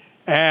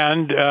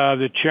 and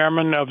the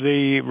chairman of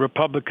the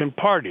Republican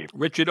Party.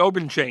 Richard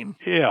Obenshain.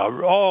 Yeah,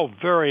 all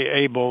very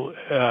able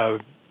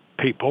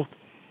people.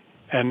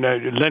 And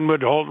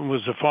Linwood Holton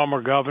was the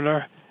former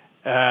governor.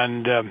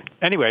 And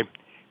anyway,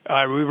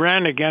 we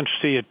ran against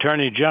the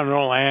Attorney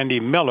General, Andy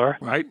Miller.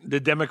 Right, the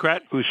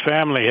Democrat. Whose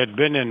family had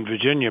been in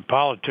Virginia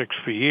politics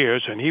for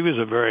years, and he was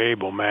a very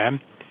able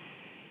man.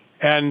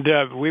 And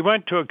we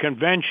went to a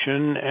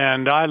convention,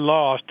 and I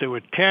lost. There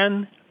were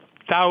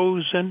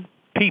 10,000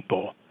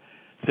 people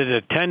that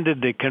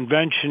attended the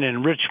convention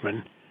in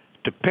Richmond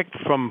to pick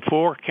from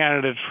four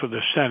candidates for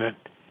the Senate,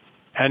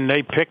 and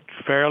they picked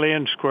fairly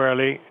and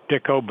squarely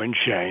Dick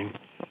Obenshain,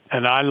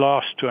 and I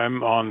lost to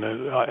him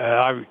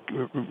I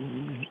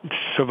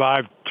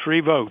survived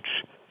 3 votes,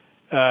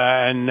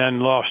 and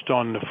then lost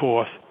on the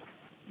fourth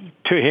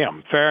to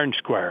him, fair and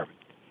square.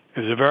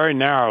 It was a very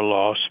narrow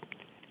loss.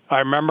 I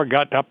remember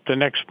got up the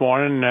next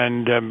morning,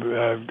 and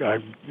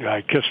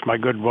I kissed my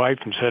good wife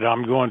and said,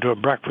 I'm going to a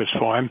breakfast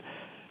for him.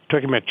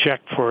 Took him a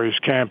check for his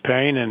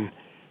campaign and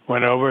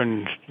went over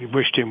and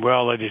wished him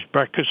well at his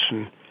breakfast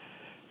and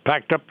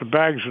packed up the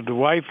bags with the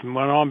wife and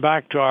went on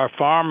back to our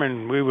farm,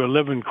 and we were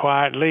living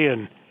quietly,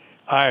 and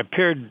I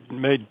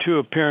made 2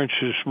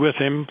 appearances with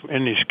him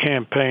in his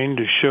campaign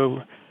to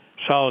show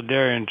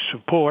solidarity and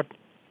support.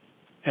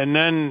 And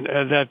then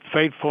that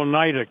fateful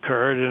night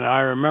occurred, and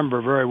I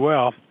remember very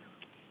well,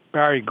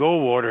 Barry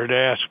Goldwater had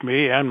asked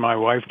me and my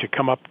wife to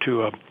come up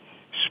to a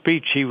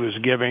speech he was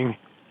giving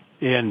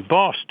in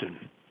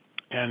Boston.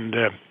 And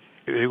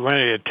when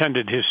he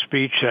attended his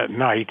speech that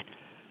night,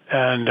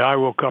 and I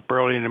woke up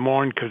early in the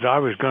morning because I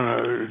was going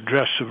to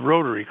address the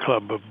Rotary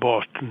Club of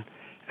Boston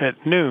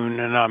at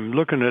noon, and I'm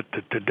looking at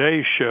the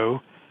Today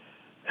Show,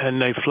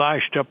 and they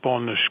flashed up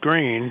on the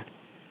screen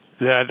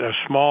that a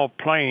small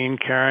plane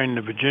carrying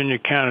the Virginia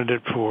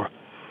candidate for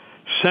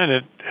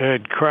Senate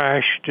had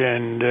crashed,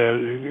 and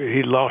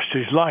he lost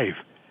his life.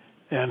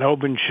 And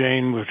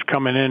Obenshain was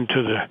coming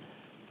into the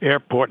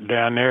airport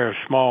down there, a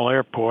small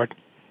airport,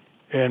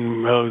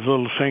 in those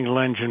little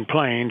single-engine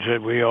planes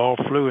that we all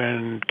flew in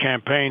and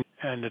campaigned,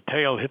 and the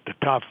tail hit the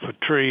top of a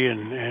tree,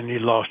 and he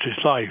lost his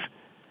life.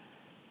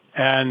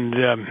 And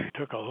it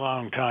took a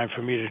long time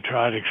for me to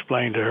try to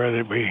explain to her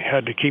that we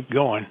had to keep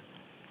going,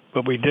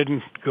 but we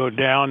didn't go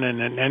down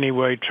and in any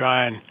way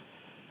try and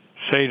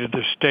say to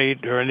the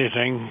state or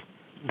anything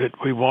that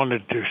we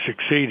wanted to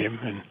succeed him.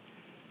 And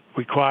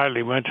we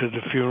quietly went to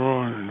the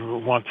funeral,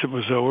 and once it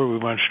was over, we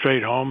went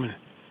straight home. And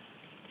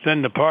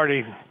then the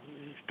party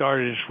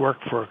started its work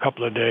for a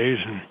couple of days,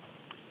 and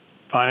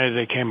finally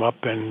they came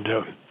up and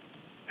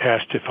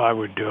asked if I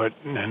would do it,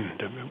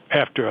 and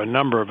after a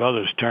number of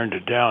others turned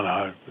it down,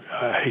 I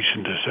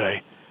hasten to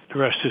say, the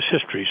rest is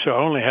history. So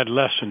I only had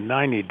less than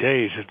 90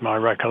 days, at my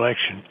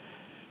recollection,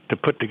 to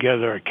put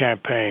together a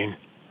campaign,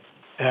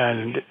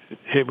 and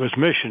it was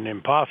mission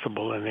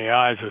impossible in the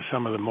eyes of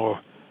some of the more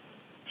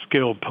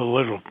skilled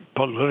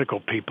political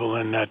people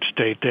in that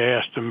state. They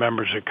asked the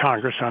members of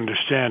Congress,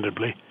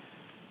 understandably,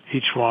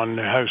 each one,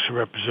 the House of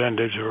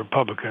Representatives, are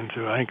Republicans,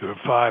 I think there were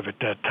 5 at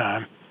that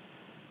time,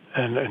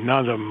 and none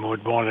of them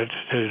would want it.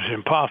 It was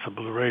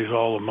impossible to raise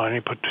all the money,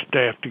 put the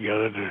staff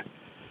together.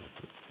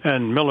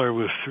 And Miller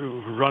was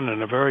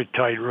running a very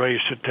tight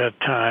race at that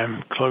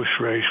time, close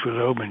race with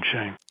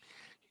Obenshain.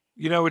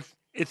 You know,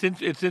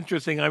 it's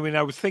interesting. I mean,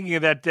 I was thinking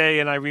of that day,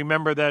 and I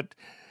remember that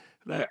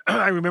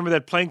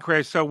plane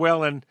crash so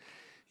well. And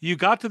you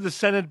got to the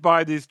Senate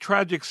by these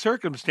tragic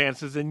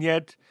circumstances, and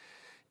yet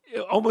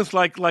almost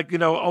like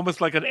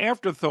an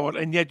afterthought,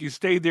 and yet you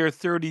stayed there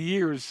 30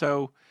 years.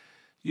 So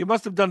you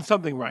must have done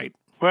something right.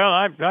 Well,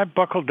 I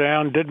buckled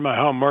down, did my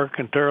homework,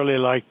 and thoroughly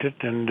liked it.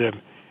 And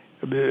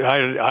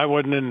I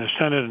wasn't in the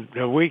Senate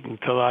a week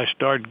until I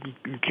started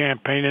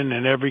campaigning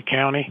in every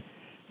county.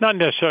 Not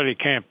necessarily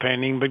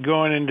campaigning, but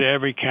going into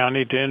every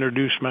county to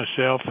introduce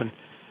myself and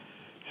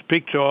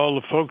speak to all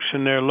the folks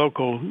in their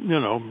local,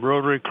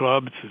 Rotary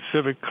clubs,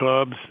 civic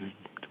clubs,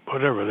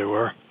 whatever they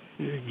were.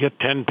 Get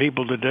 10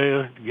 people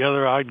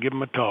together, I'd give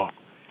them a talk.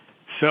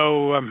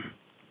 So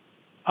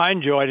I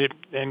enjoyed it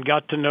and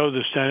got to know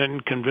the Senate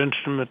and convinced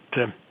them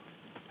that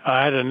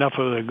I had enough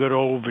of the good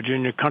old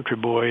Virginia country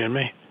boy in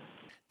me.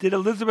 Did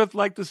Elizabeth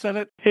like the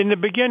Senate? In the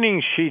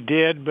beginning, she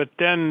did, but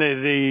then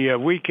the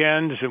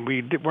weekends, and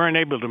we weren't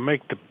able to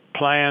make the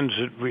plans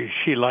that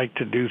she liked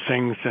to do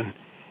things,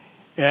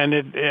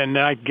 and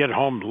I'd get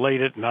home late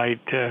at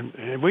night.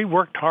 We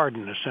worked hard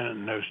in the Senate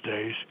in those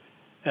days,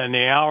 and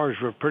the hours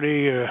were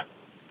pretty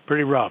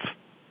rough.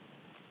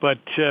 But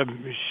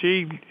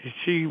she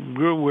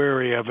grew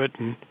weary of it,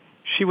 and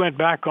she went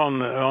back on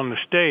the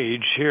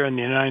stage here in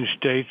the United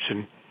States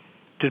and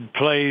did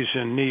plays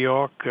in New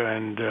York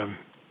and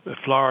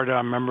Florida. I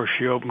remember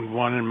she opened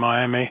one in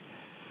Miami.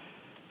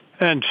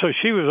 And so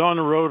she was on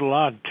the road a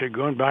lot,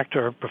 going back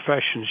to her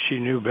profession she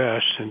knew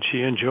best, and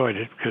she enjoyed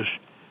it because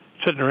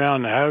sitting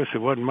around the house,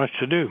 there wasn't much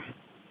to do.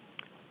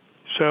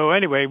 So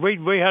anyway,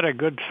 we had a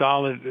good,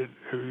 solid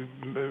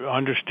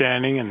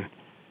understanding, and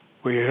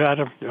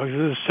it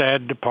was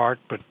sad to part,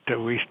 but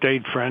we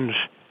stayed friends.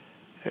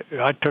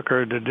 I took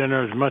her to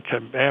dinner as much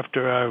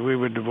after we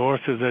were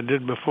divorced as I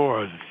did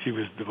before she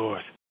was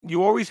divorced.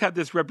 You always had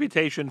this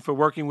reputation for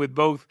working with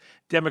both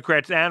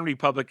Democrats and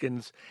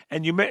Republicans,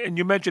 and you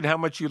mentioned how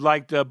much you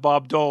liked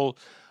Bob Dole.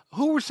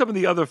 Who were some of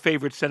the other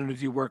favorite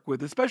senators you worked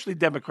with, especially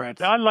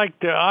Democrats? I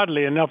liked,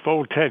 oddly enough,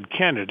 old Ted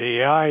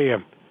Kennedy.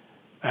 I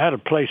had a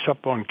place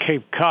up on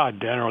Cape Cod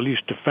then, or at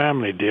least the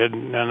family did,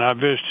 and I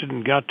visited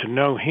and got to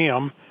know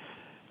him.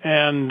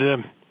 And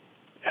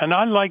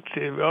I liked,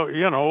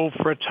 old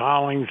Fritz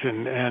Hollings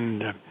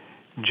and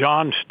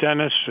John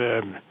Stennis,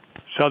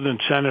 Southern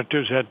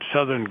senators, had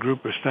Southern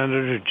group of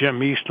senators,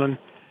 Jim Eastland.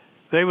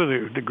 They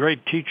were the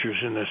great teachers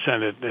in the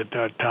Senate at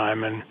that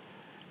time, and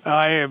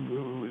I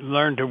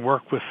learned to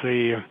work with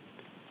the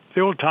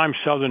old-time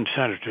Southern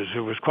senators.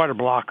 There was quite a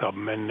block of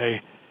them, and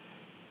they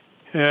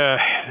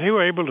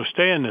were able to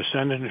stay in the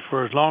Senate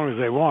for as long as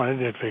they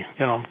wanted if they,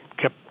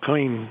 kept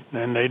clean,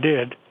 and they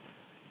did.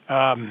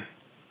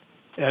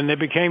 And they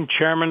became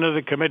chairman of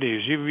the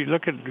committees. You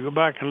go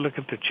back and look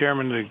at the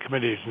chairman of the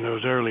committees in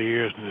those early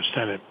years in the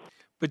Senate.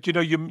 But,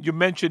 you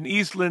mentioned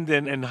Eastland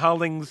and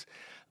Hollings.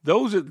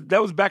 That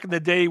was back in the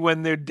day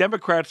when their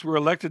Democrats were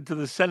elected to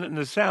the Senate in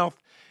the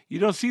South. You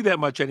don't see that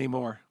much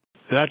anymore.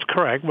 That's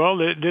correct. Well,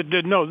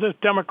 no, this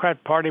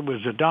Democrat Party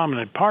was the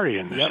dominant party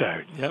in the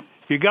South. Yep.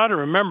 You got to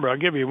remember, I'll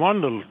give you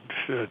one little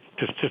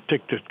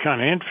statistic that's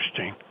kind of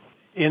interesting.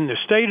 In the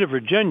state of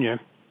Virginia,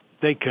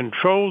 they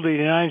controlled the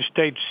United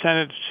States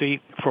Senate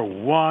seat for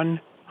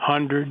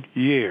 100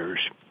 years.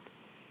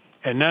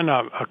 And then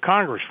a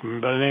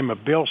congressman by the name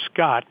of Bill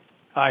Scott,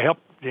 I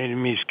helped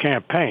in his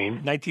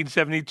campaign.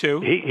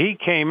 1972. He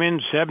came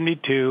in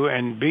 72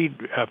 and beat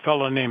a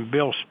fellow named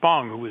Bill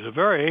Spong, who was a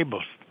very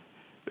able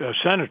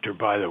senator,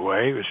 by the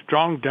way. He was a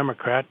strong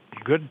Democrat,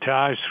 good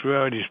ties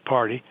throughout his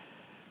party.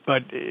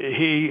 But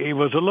he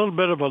was a little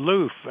bit of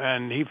aloof,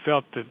 and he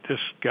felt that this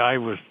guy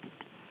was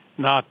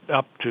not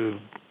up to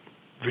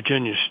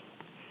Virginia's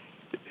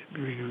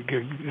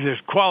this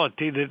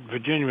quality that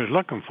Virginia was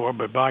looking for,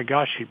 but by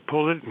gosh, he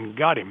pulled it and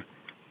got him.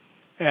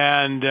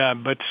 And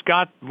but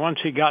Scott, once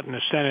he got in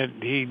the Senate,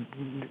 he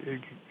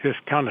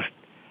just kind of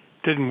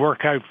didn't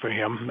work out for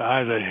him,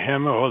 either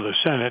him or the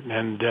Senate,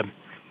 and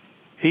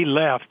he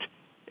left.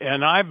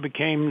 And I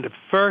became the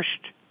first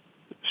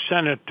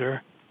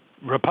senator,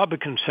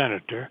 Republican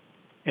senator,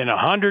 in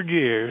 100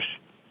 years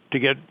to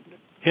get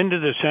into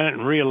the Senate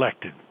and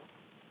reelected,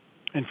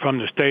 and from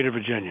the state of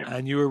Virginia.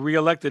 And you were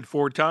reelected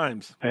 4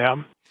 times.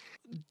 Yeah.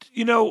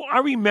 I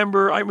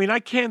remember, I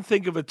can't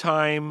think of a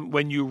time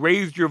when you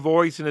raised your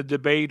voice in a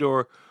debate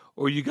or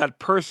you got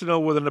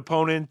personal with an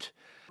opponent.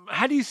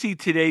 How do you see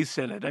today's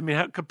Senate? I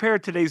mean, compare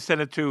today's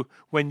Senate to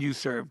when you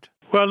served.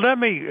 Well, let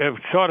me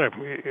sort of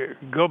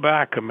go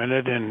back a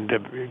minute and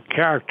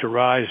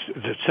characterize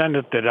the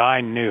Senate that I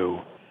knew.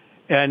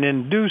 And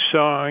in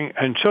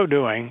so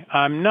doing,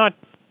 I'm not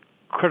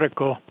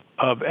critical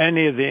of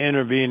any of the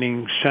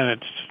intervening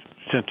Senates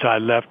since I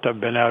left.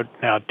 I've been out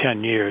now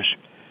 10 years.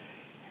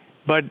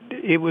 But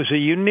it was a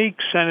unique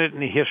Senate in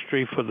the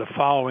history for the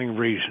following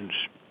reasons.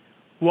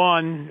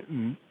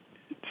 One,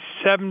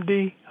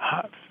 75%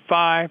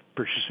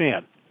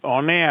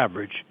 on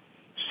average,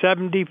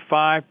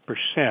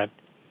 75%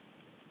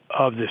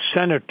 of the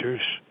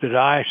senators that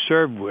I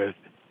served with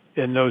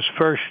in those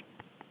first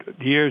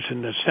years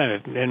in the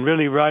Senate, and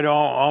really right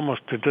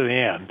almost to the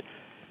end,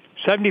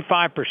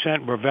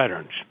 75% were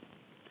veterans.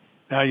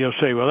 Now you'll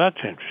say, well, that's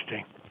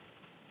interesting.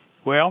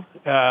 Well,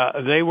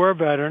 they were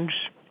veterans,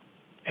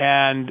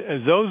 and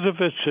those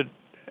of us that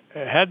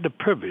had the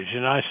privilege,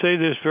 and I say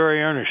this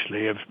very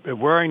earnestly, of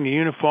wearing the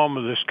uniform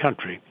of this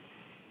country,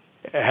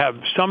 have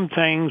some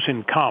things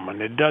in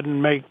common. It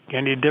doesn't make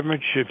any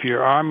difference if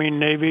you're Army,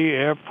 Navy,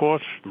 Air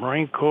Force,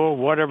 Marine Corps,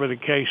 whatever the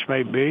case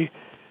may be,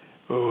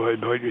 or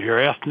your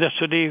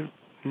ethnicity,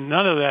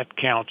 none of that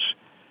counts.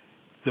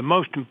 The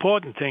most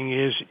important thing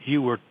is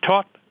you were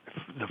taught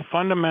the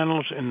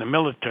fundamentals in the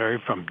military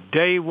from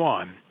day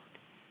one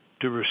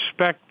to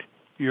respect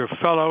your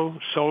fellow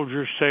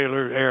soldiers,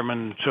 sailors, airmen,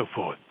 and so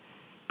forth,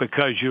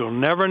 because you'll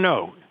never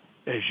know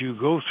as you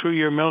go through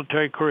your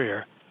military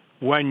career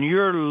when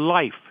your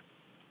life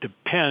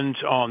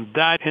depends on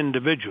that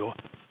individual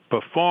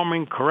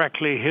performing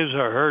correctly his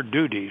or her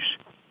duties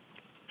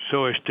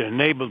so as to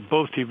enable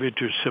both of you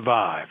to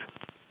survive.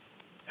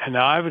 And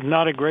I was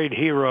not a great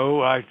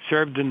hero. I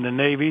served in the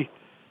Navy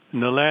in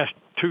the last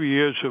 2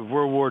 years of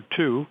World War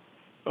II,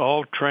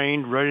 all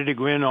trained, ready to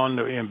go in on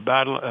the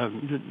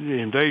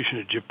invasion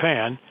of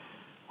Japan,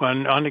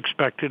 when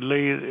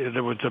unexpectedly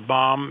there was a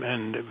bomb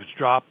and it was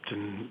dropped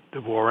and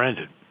the war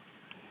ended.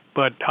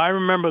 But I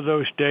remember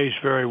those days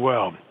very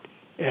well.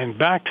 And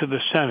back to the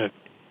Senate,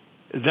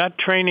 that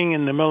training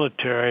in the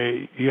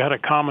military, you had a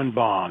common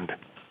bond.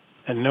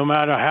 And no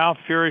matter how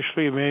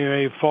furiously we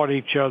may have fought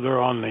each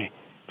other on the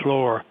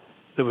floor,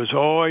 there was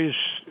always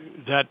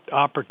that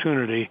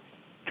opportunity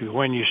to,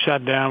 when you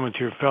sat down with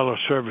your fellow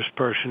service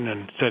person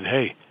and said,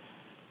 hey,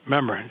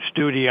 remember, it's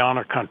duty,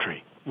 honor,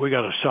 country. We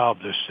got to solve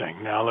this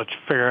thing. Now let's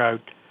figure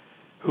out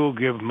who'll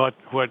give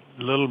what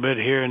little bit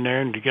here and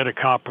there and to get a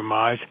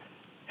compromise.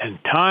 And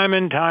time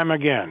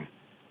again,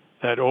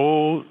 that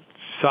old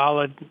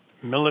solid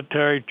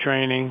military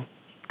training,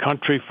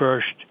 country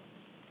first,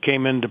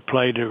 came into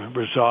play to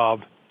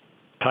resolve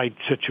tight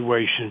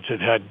situations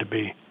that had to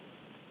be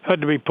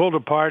pulled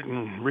apart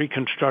and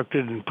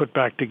reconstructed and put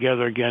back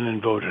together again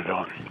and voted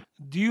on.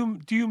 Do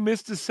you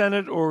miss the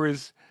Senate, or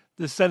is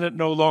the Senate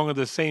no longer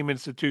the same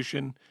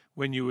institution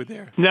when you were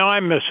there? No,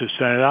 I miss the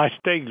Senate. I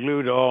stay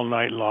glued all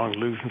night long,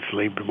 losing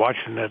sleep,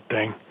 watching that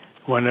thing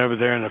whenever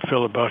they're in a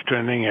filibuster or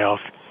anything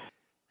else.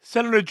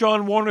 Senator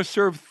John Warner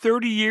served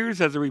 30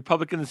 years as a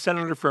Republican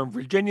senator from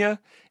Virginia,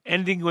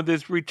 ending with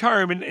his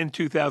retirement in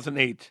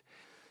 2008.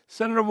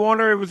 Senator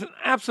Warner, it was an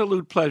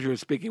absolute pleasure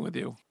speaking with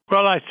you.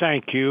 Well, I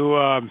thank you.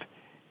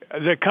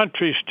 The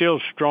country is still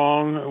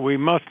strong. We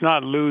must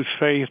not lose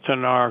faith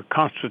in our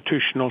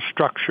constitutional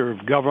structure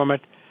of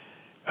government,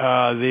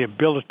 the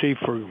ability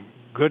for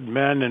good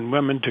men and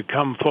women to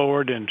come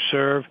forward and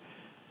serve.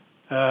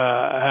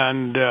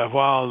 And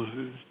while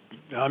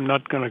I'm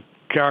not going to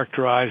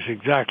characterize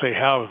exactly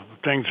how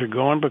things are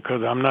going,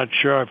 because I'm not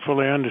sure I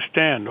fully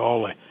understand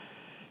all the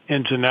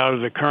ins and outs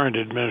of the current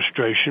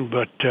administration,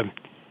 but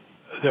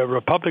the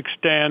Republic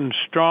stands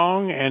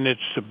strong, and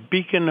it's a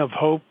beacon of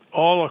hope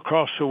all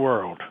across the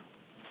world.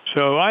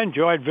 So I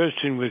enjoyed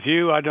visiting with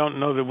you. I don't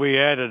know that we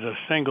added a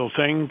single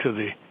thing to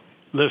the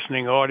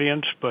listening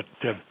audience, but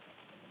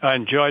I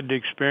enjoyed the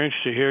experience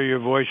to hear your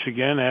voice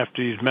again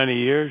after these many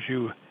years.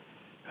 You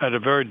had a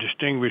very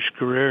distinguished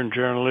career in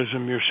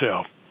journalism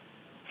yourself.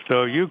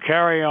 So you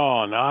carry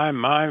on.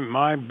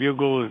 My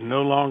bugle is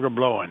no longer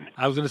blowing.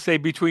 I was going to say,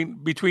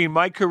 between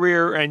my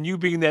career and you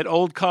being that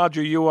old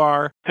codger you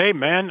are. Hey,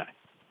 man,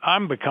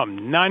 I'm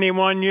become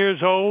 91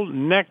 years old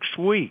next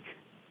week.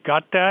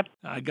 Got that?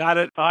 I got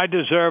it. I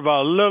deserve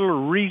a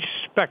little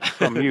respect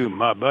from you,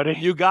 my buddy.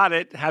 You got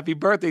it. Happy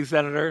birthday,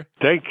 Senator.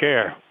 Take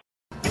care.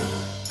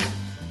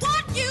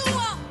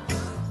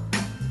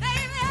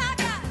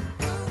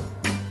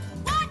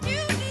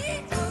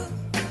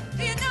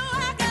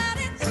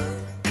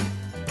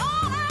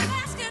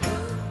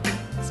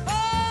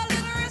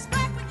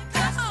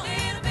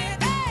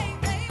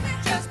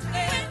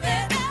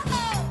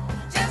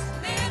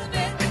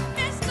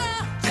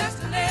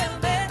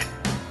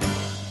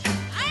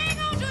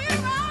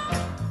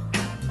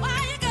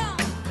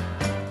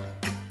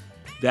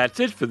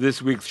 That's it for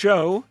this week's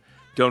show.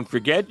 Don't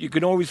forget, you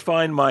can always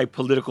find my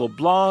political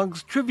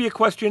blogs, trivia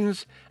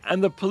questions,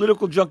 and the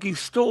Political Junkie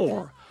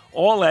store,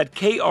 all at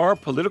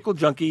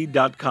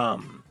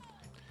krpoliticaljunkie.com.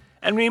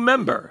 And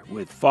remember,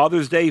 with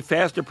Father's Day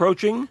fast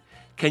approaching,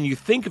 Can you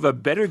think of a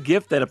better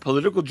gift than a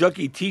Political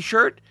Junkie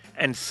t-shirt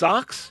and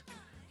socks?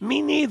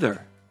 Me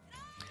neither.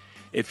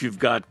 If you've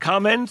got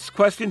comments,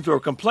 questions, or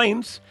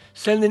complaints,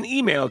 send an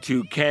email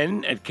to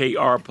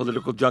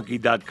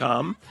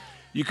ken@krpoliticaljunkie.com.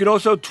 You can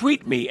also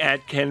tweet me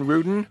at Ken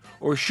Rudin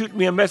or shoot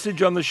me a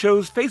message on the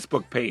show's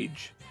Facebook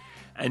page.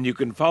 And you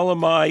can follow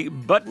my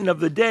button of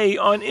the day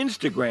on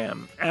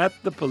Instagram at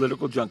The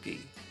Political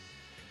Junkie.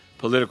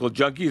 Political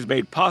Junkie is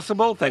made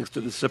possible thanks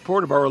to the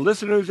support of our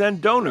listeners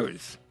and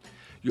donors.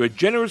 Your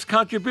generous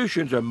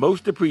contributions are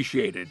most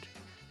appreciated.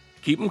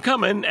 Keep them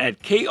coming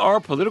at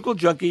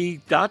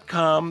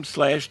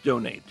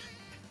krpoliticaljunkie.com/donate.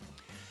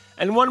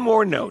 And one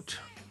more note.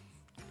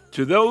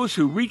 To those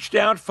who reached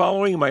out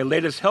following my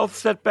latest health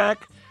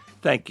setback,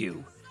 thank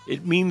you.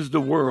 It means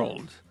the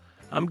world.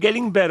 I'm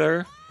getting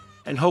better,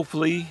 and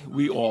hopefully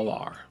we all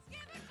are.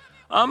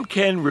 I'm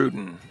Ken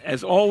Rudin.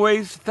 As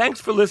always,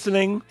 thanks for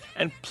listening,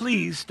 and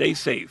please stay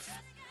safe.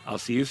 I'll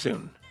see you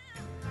soon.